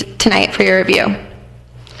these tonight for your review.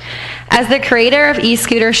 As the creator of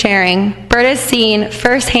e-scooter sharing, Bird has seen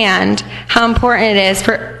firsthand how important it is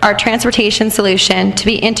for our transportation solution to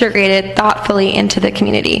be integrated thoughtfully into the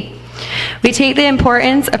community. We take the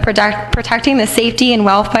importance of protecting the safety and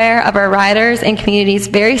welfare of our riders and communities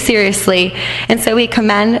very seriously, and so we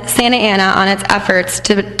commend Santa Ana on its efforts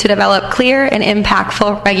to develop clear and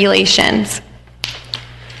impactful regulations.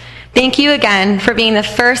 Thank you again for being the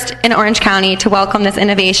first in Orange County to welcome this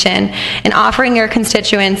innovation and offering your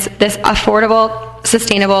constituents this affordable,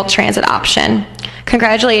 sustainable transit option.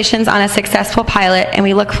 Congratulations on a successful pilot, and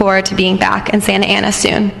we look forward to being back in Santa Ana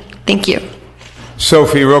soon. Thank you.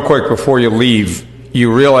 Sophie, real quick before you leave,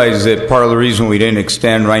 you realize that part of the reason we didn't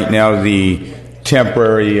extend right now the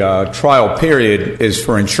temporary trial period is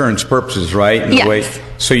for insurance purposes, right? Yes.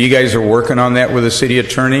 So you guys are working on that with the city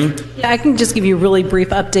attorney? Yeah, I can just give you a really brief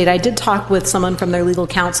update. I did talk with someone from their legal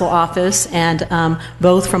counsel office, and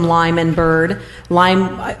both from Lime and Bird.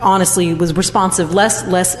 Lime honestly was responsive,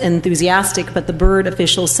 less enthusiastic, but the Bird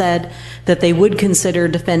officials said that they would consider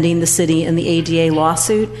defending the city in the ADA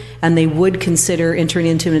lawsuit, and they would consider entering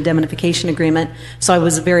into an indemnification agreement. So I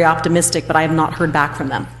was very optimistic, but I have not heard back from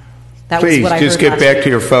them. Please, just get back to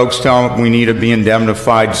your folks, tell them we need to be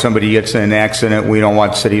indemnified. Somebody gets in an accident, we don't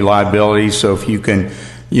want city liability, so if you can,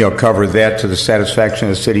 cover that to the satisfaction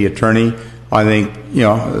of the city attorney. I think,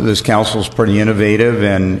 this council's pretty innovative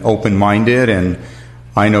and open-minded, and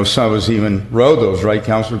I know some of us even rode those, right,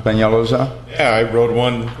 Councilor Peñalosa? Yeah, I rode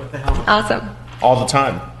one Awesome. all the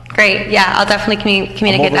time. Great. Yeah, I'll definitely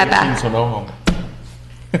communicate that back. So no home.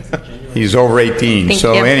 He's over 18, Thank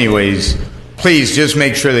so you. anyways, please just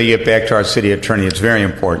make sure they get back to our city attorney. It's very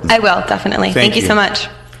important. I will, definitely. Thank you so much.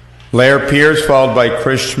 Laird Pierce, followed by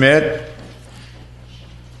Chris Schmidt.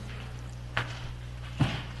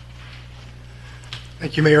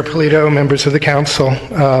 Thank you, Mayor Polito, members of the council.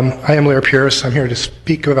 I am Laird Pierce. I'm here to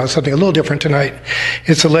speak about something a little different tonight.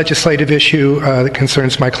 It's a legislative issue that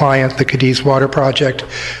concerns my client, the Cadiz Water Project,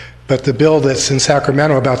 but the bill that's in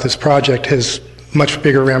Sacramento about this project has much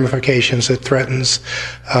bigger ramifications. It threatens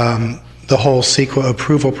the whole CEQA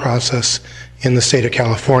approval process in the state of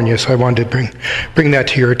California, so I wanted to bring that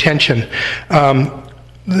to your attention.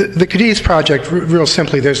 The Cadiz project, real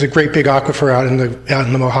simply, there's a great big aquifer out in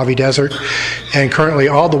the Mojave Desert, and currently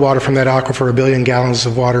all the water from that aquifer, 1 billion gallons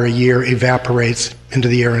of water a year, evaporates into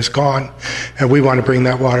the air and is gone. And we want to bring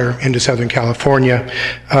that water into Southern California.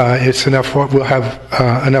 It's enough. We'll have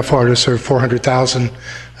enough water to serve 400,000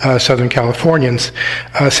 Southern Californians.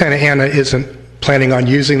 Santa Ana isn't planning on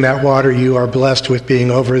using that water. You are blessed with being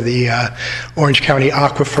over the Orange County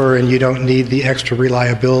aquifer, and you don't need the extra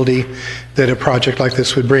reliability that a project like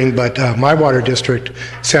this would bring. But my water district,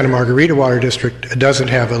 Santa Margarita Water District, doesn't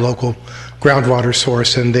have a local groundwater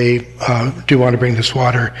source, and they do want to bring this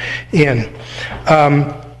water in.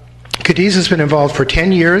 Cadiz has been involved for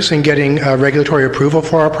 10 years in getting regulatory approval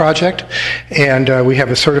for our project, and we have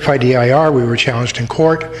a certified EIR. We were challenged in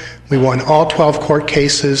court. We won all 12 court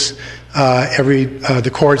cases.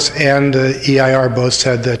 The courts and the EIR both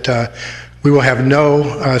said that we will have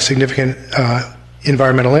no significant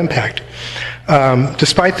environmental impact.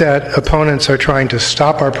 Despite that, opponents are trying to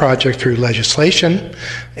stop our project through legislation,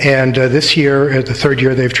 and this year, the third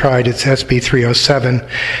year they've tried, it's SB 307,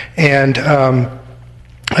 and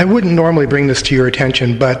I wouldn't normally bring this to your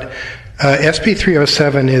attention, but SB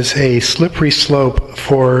 307 is a slippery slope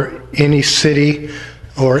for any city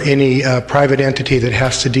or any private entity that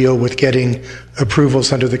has to deal with getting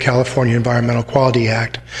approvals under the California Environmental Quality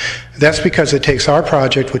Act. That's because it takes our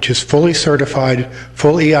project, which is fully certified,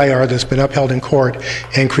 full EIR that's been upheld in court,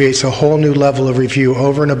 and creates a whole new level of review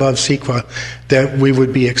over and above CEQA that we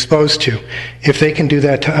would be exposed to. If they can do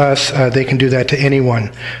that to us, they can do that to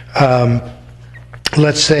anyone.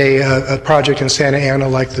 Let's say a project in Santa Ana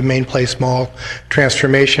like the Main Place Mall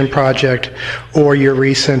transformation project, or your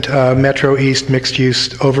recent Metro East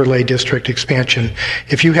mixed-use overlay district expansion.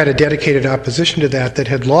 If you had a dedicated opposition to that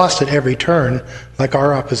had lost at every turn, like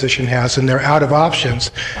our opposition has, and they're out of options,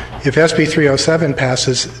 if SB 307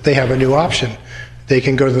 passes, they have a new option. They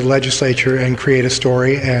can go to the legislature and create a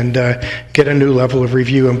story and get a new level of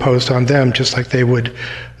review imposed on them, just like they would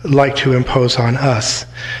like to impose on us.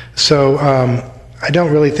 So I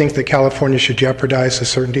don't really think that California should jeopardize the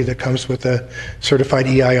certainty that comes with a certified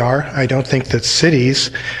EIR. I don't think that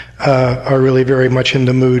cities are really very much in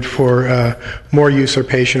the mood for more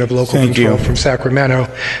usurpation of local control from Sacramento.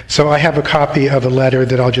 So I have a copy of a letter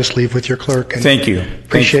that I'll just leave with your clerk. And Thank you.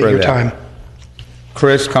 Appreciate your time.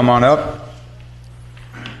 Chris, come on up.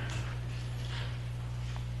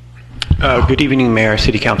 Good evening, Mayor,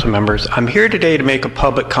 City Council members. I'm here today to make a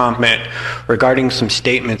public comment regarding some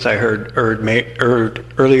statements I heard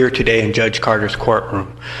earlier today in Judge Carter's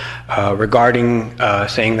courtroom regarding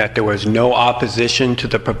saying that there was no opposition to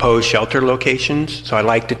the proposed shelter locations. So I'd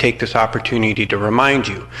like to take this opportunity to remind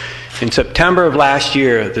you. In September of last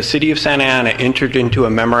year, the City of Santa Ana entered into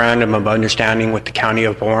a memorandum of understanding with the County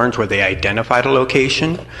of Orange where they identified a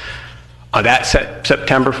location. On that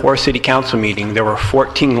September 4th City Council meeting, there were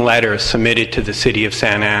 14 letters submitted to the City of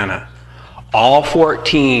Santa Ana. All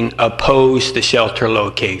 14 opposed the shelter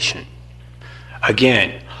location.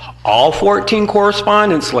 Again, all 14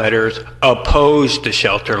 correspondence letters opposed the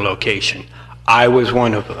shelter location. I was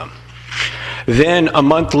one of them. Then a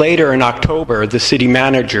month later in October, the city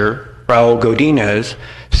manager, Raul Godinez,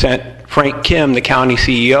 sent Frank Kim, the county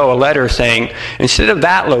CEO, a letter saying, instead of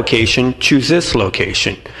that location, choose this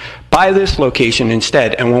location. Buy this location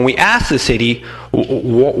instead. And when we asked the city,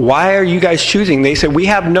 why are you guys choosing? They said, we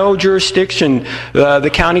have no jurisdiction. The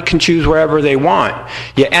county can choose wherever they want.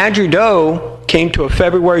 Yet Andrew Doe came to a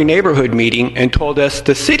February neighborhood meeting and told us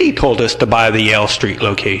the city told us to buy the Yale Street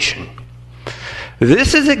location.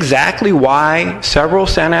 This is exactly why several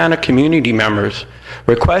Santa Ana community members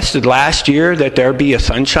requested last year that there be a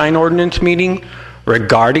sunshine ordinance meeting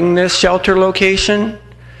regarding this shelter location,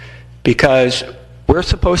 because we're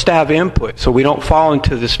supposed to have input so we don't fall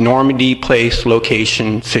into this Normandy Place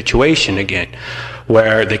location situation again,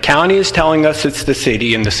 where the county is telling us it's the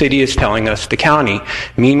city and the city is telling us the county.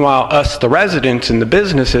 Meanwhile, us, the residents and the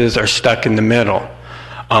businesses, are stuck in the middle.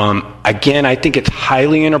 Again, I think it's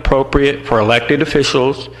highly inappropriate for elected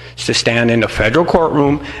officials to stand in a federal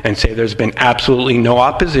courtroom and say there's been absolutely no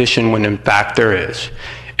opposition when in fact there is.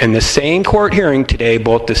 In the same court hearing today,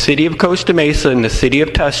 both the city of Costa Mesa and the city of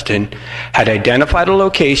Tustin had identified a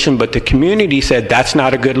location, but the community said that's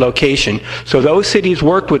not a good location. So those cities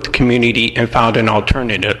worked with the community and found an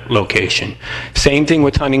alternative location. Same thing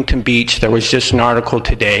with Huntington Beach. There was just an article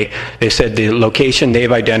today. They said the location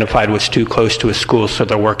they've identified was too close to a school, so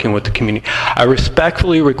they're working with the community. I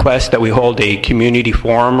respectfully request that we hold a community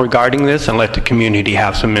forum regarding this and let the community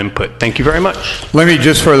have some input. Thank you very much. Let me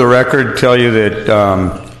just for the record tell you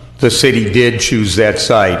that the city did choose that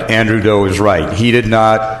site. Andrew Doe is right. He did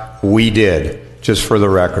not. We did, just for the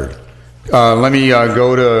record. Let me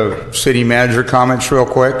go to city manager comments real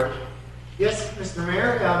quick. Yes, Mr.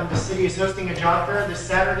 Mayor. The city is hosting a job fair this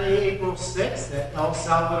Saturday, April 6th at El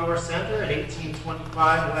Salvador Center at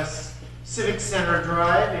 1825 West Civic Center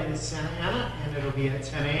Drive in Santa Ana, and it'll be at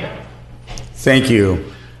 10 a.m. Thank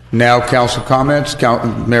you. Now, council comments.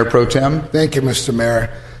 Mayor Pro Tem. Thank you, Mr.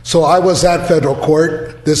 Mayor. So I was at federal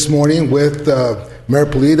court this morning with Mayor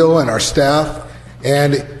Polito and our staff,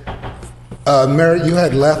 and Mayor, you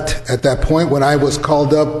had left at that point when I was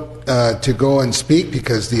called up to go and speak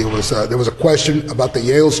because there was a question about the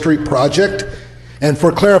Yale Street project. And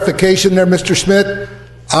for clarification there, Mr. Schmidt,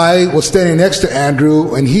 I was standing next to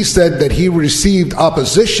Andrew, and he said that he received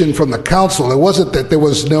opposition from the council. It wasn't that there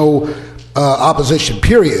was no opposition,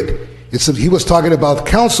 period. He was talking about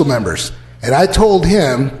council members. And I told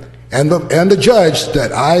him and the judge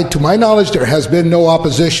that to my knowledge, there has been no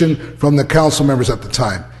opposition from the council members at the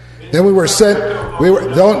time. Then we were sent.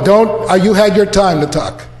 You had your time to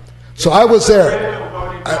talk. So I was there.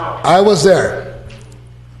 I was there.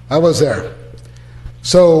 I was there.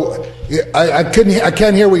 So I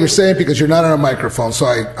can't hear what you're saying because you're not on a microphone. So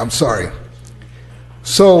I'm sorry.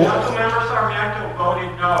 So. Council members are meant to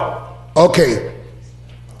vote no. Okay.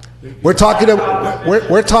 We're talking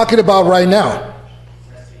about right now.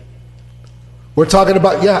 We're talking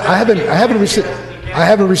about, yeah, I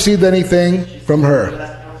haven't received anything from her.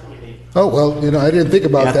 Oh, well, you know, I didn't think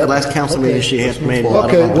about that. At the last council meeting, she had made a lot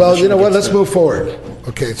of Okay, well, you know what, let's move forward.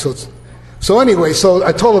 Okay, so anyway, so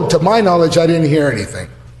I told him, to my knowledge, I didn't hear anything.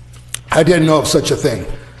 I didn't know of such a thing.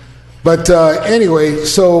 But anyway,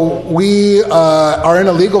 so we are in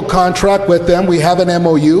a legal contract with them. We have an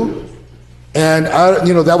MOU, and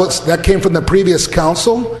you know, that came from the previous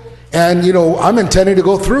council, and you know, I'm intending to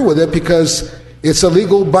go through with it because it's a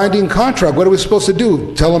legal binding contract. What are we supposed to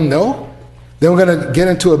do? Tell them no? Then we're going to get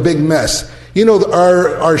into a big mess. You know,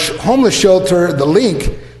 our homeless shelter, the Link,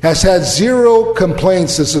 has had 0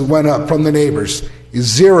 complaints since it went up from the neighbors.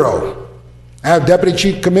 0. I have Deputy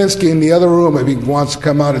Chief Kaminsky in the other room if he wants to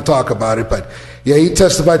come out and talk about it. But yeah, he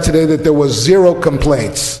testified today that there was 0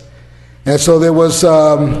 complaints. And so there was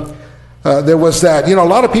that. You know, a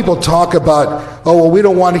lot of people talk about, oh, well, we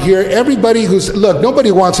don't want to hear. Everybody look,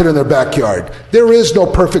 nobody wants it in their backyard. There is no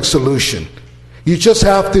perfect solution. You just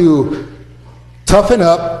have to toughen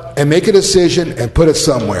up and make a decision and put it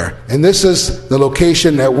somewhere. And this is the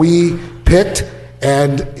location that we picked.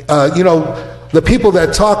 And, you know, the people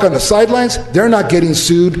that talk on the sidelines, they're not getting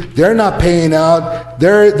sued. They're not paying out.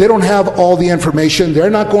 They don't have all the information. They're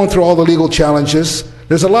not going through all the legal challenges.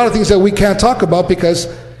 There's a lot of things that we can't talk about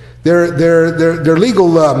because they're legal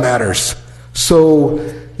matters. So,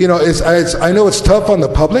 you know, I know it's tough on the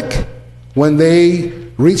public when they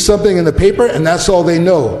read something in the paper and that's all they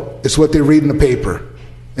know is what they read in the paper.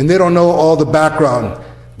 And they don't know all the background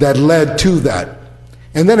that led to that.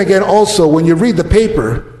 And then again, also, when you read the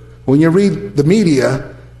paper, when you read the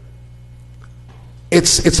media,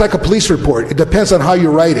 it's like a police report. It depends on how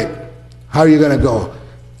you write it, how you're going to go.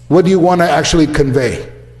 What do you want to actually convey?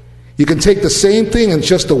 You can take the same thing and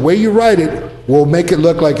just the way you write it will make it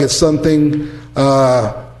look like it's something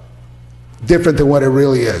different than what it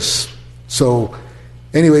really is. So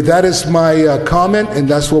anyway, that is my comment, and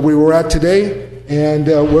that's where we were at today, and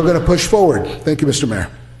we're going to push forward. Thank you, Mr. Mayor.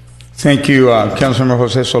 Thank you. Councilmember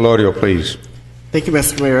Jose Solorio, please. Thank you,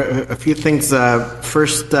 Mr. Mayor. A few things.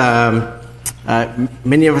 First,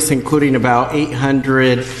 many of us, including about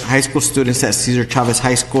 800 high school students at Cesar Chavez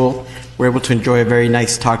High School, were able to enjoy a very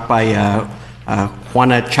nice talk by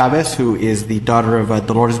Juana Chavez, who is the daughter of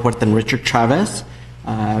Dolores Huerta and Richard Chavez.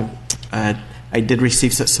 I did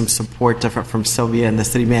receive some support from Sylvia and the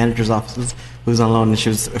city manager's offices, who's on loan, and she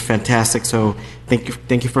was fantastic. So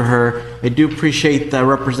thank you for her. I do appreciate the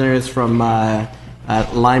representatives from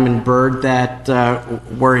Lime and Bird that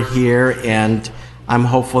were here, and I'm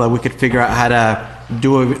hopeful that we could figure out how to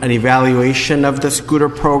do an evaluation of the scooter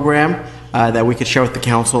program that we could share with the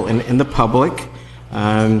council and the public.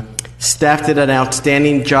 Staff did an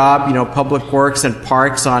outstanding job, you know, Public Works and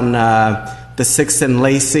Parks on the 6th and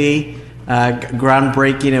Lacey.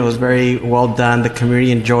 Groundbreaking. It was very well done. The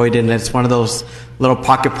community enjoyed it, and it's one of those little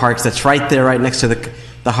pocket parks that's right there, right next to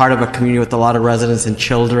the heart of a community with a lot of residents and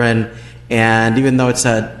children. And even though it's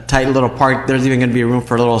a tight little park, there's even going to be room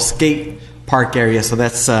for a little skate park area. So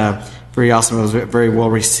that's very awesome. It was very well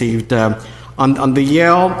received. On the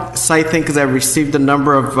Yale site thing, because I received a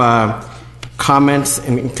number of comments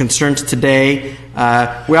and concerns today.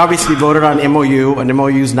 We obviously voted on MOU. An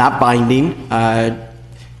MOU is not binding.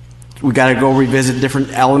 We got to go revisit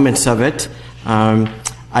different elements of it.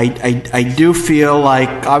 I do feel like,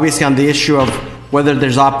 obviously, on the issue of whether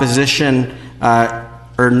there's opposition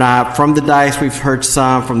or not, from the dais we've heard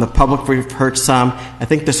some, from the public we've heard some. I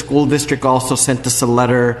think the school district also sent us a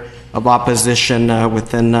letter of opposition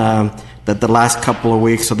within the last couple of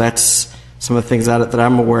weeks. So that's some of the things that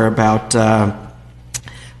I'm aware about.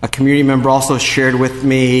 A community member also shared with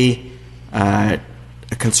me a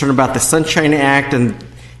concern about the Sunshine Act and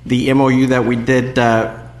the MOU that we did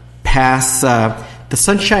pass. The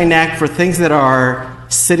Sunshine Act, for things that are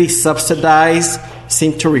city subsidized,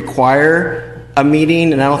 seem to require a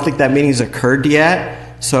meeting, and I don't think that meeting's occurred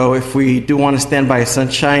yet. So if we do want to stand by a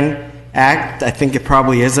Sunshine Act, I think it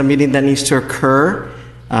probably is a meeting that needs to occur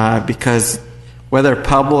because whether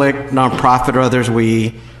public, nonprofit, or others,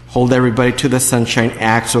 we hold everybody to the Sunshine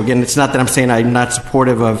Act. So again, it's not that I'm saying I'm not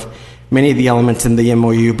supportive of many of the elements in the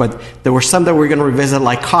MOU, but there were some that we're going to revisit,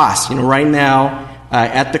 like costs. You know, right now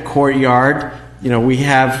at the courtyard, you know, we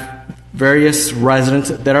have various residents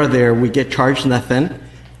that are there. We get charged nothing,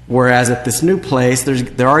 whereas at this new place,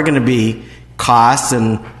 there are going to be costs,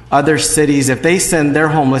 and other cities, if they send their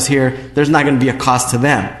homeless here, there's not going to be a cost to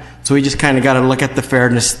them. So we just kind of got to look at the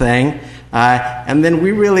fairness thing. And then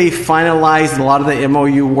we really finalized a lot of the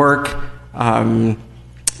MOU work,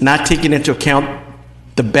 not taking into account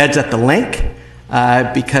the beds at the Link,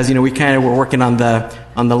 because we kind of were working on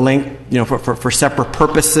the link for separate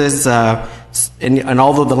purposes, and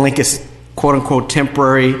although the link is quote unquote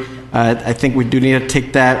temporary, I think we do need to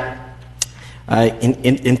take that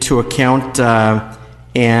into account,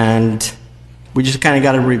 and we just kind of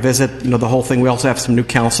got to revisit the whole thing. We also have some new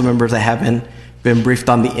council members that haven't been briefed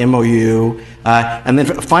on the MOU, and then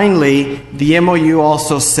finally the MOU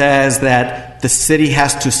also says that the city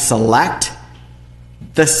has to select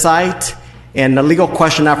the site. And the legal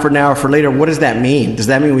question, not for now or for later, what does that mean? Does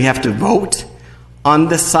that mean we have to vote on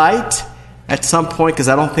the site at some point? Because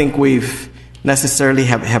I don't think we've necessarily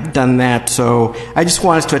have done that. So I just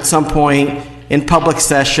want us to, at some point in public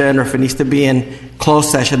session, or if it needs to be in closed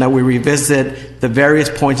session, that we revisit the various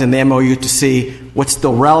points in the MOU to see what's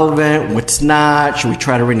still relevant, what's not. Should we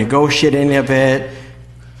try to renegotiate any of it?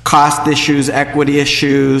 Cost issues, equity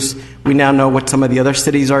issues. We now know what some of the other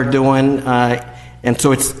cities are doing. And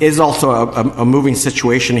so it is also a moving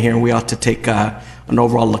situation here, and we ought to take an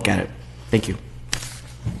overall look at it. Thank you.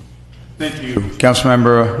 Thank you.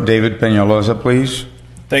 Councilmember David Peñalosa, please.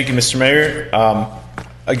 Thank you, Mr. Mayor.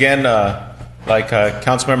 Again, like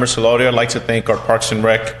Councilmember Solorio, I'd like to thank our Parks and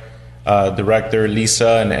Rec Director,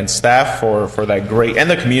 Lisa, and staff for that great,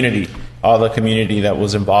 and the community, all the community that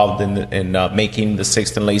was involved in making the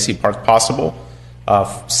 6th and Lacey Park possible.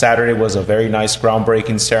 Saturday was a very nice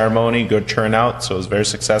groundbreaking ceremony, good turnout, so it was very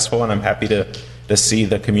successful, and I'm happy to see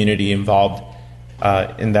the community involved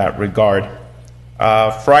in that regard.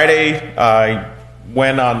 Friday, I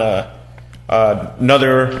went on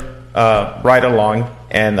another ride-along,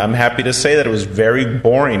 and I'm happy to say that it was very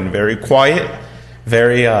boring, very quiet,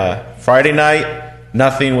 very Friday night,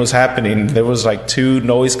 nothing was happening. There was like 2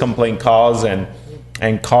 noise complaint calls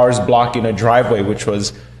and cars blocking a driveway, which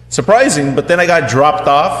was surprising, but then I got dropped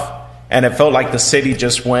off, and it felt like the city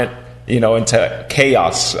just went, into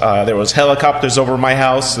chaos. There was helicopters over my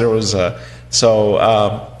house. There was, it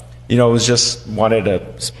was just wanted to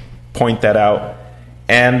point that out.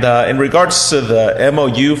 And in regards to the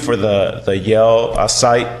MOU for the Yale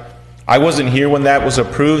site, I wasn't here when that was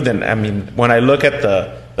approved, and I mean, when I look at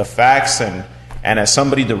the facts, and as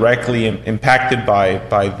somebody directly impacted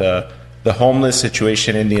by the homeless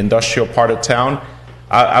situation in the industrial part of town,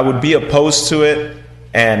 I would be opposed to it,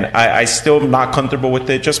 and I still am not comfortable with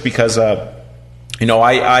it, just because,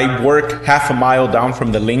 I work half a mile down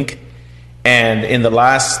from the link, and in the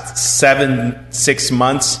last 6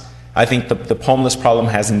 months, I think the homeless problem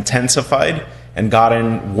has intensified and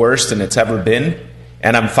gotten worse than it's ever been,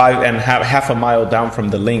 and I'm half a mile down from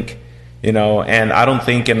the link, and I don't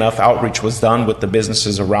think enough outreach was done with the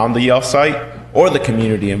businesses around the Yale site or the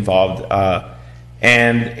community involved.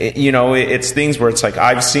 And it's things where it's like,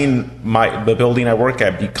 I've seen the building I work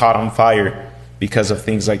at be caught on fire because of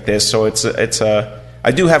things like this. So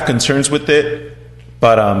I do have concerns with it,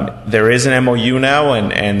 but there is an MOU now,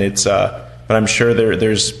 and it's but I'm sure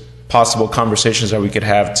there's possible conversations that we could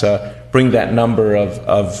have to bring that number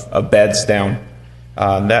of beds down.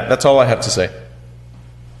 That's all I have to say.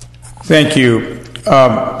 Thank you.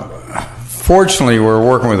 Fortunately, we're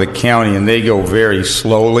working with the county, and they go very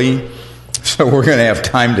slowly. So we're going to have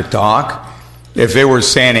time to talk. If it were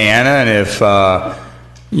Santa Ana, and if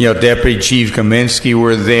Deputy Chief Kaminsky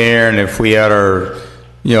were there, and if we had our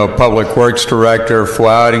Public Works Director,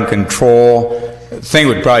 Flood and Control, the thing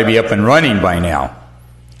would probably be up and running by now.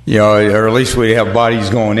 Or at least we'd have bodies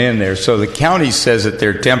going in there. So the county says that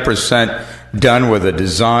they're 10% done with the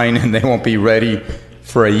design, and they won't be ready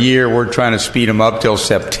for a year. We're trying to speed them up till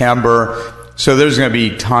September. So there's going to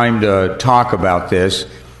be time to talk about this.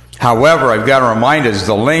 However, I've got to remind us,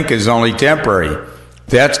 the link is only temporary.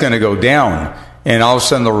 That's going to go down. And all of a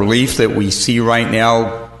sudden, the relief that we see right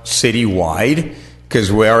now citywide,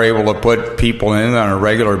 because we are able to put people in on a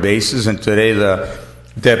regular basis. And today, the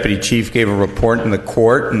deputy chief gave a report in the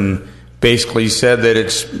court and basically said that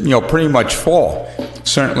it's pretty much full.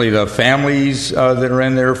 Certainly, the families that are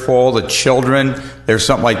in there are full. The children, there's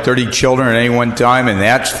something like 30 children at any one time, and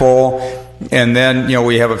that's full. And then,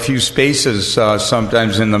 we have a few spaces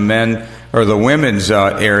sometimes in the men or the women's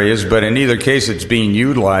areas, but in either case, it's being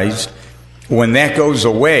utilized. When that goes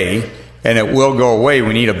away, and it will go away,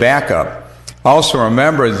 we need a backup. Also,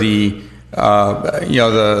 remember the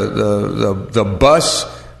bus,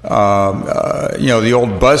 the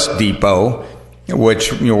old bus depot,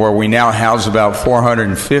 which where we now house about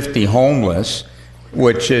 450 homeless,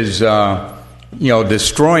 which is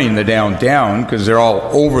destroying the downtown because they're all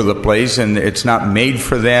over the place, and it's not made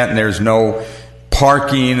for that, and there's no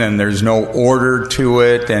parking, and there's no order to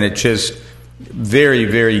it, and it's just very,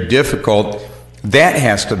 very difficult. That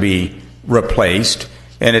has to be replaced.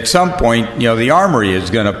 And at some point, the Armory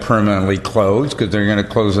is going to permanently close because they're going to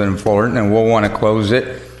close it in Fullerton, and we'll want to close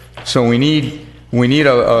it. So we need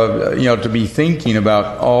to be thinking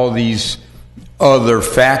about all these other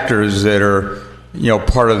factors that are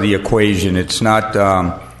part of the equation. It's not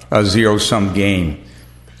a zero-sum game.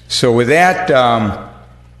 So with that,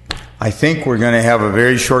 I think we're going to have a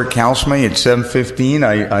very short council meeting at 7:15.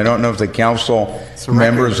 I don't know if the council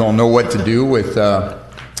members will know what to do with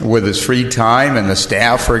his free time, and the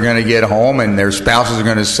staff are going to get home and their spouses are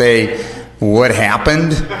going to say, what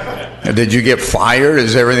happened? Did you get fired?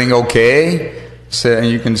 Is everything okay? So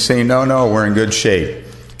you can say, no, we're in good shape.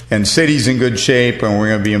 And city's in good shape, and we're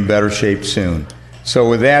going to be in better shape soon. So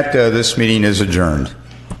with that, this meeting is adjourned.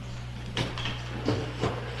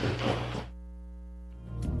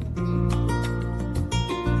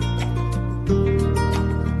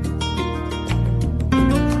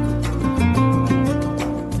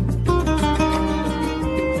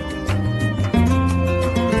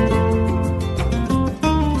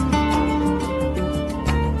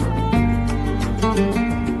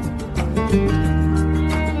 Thank you.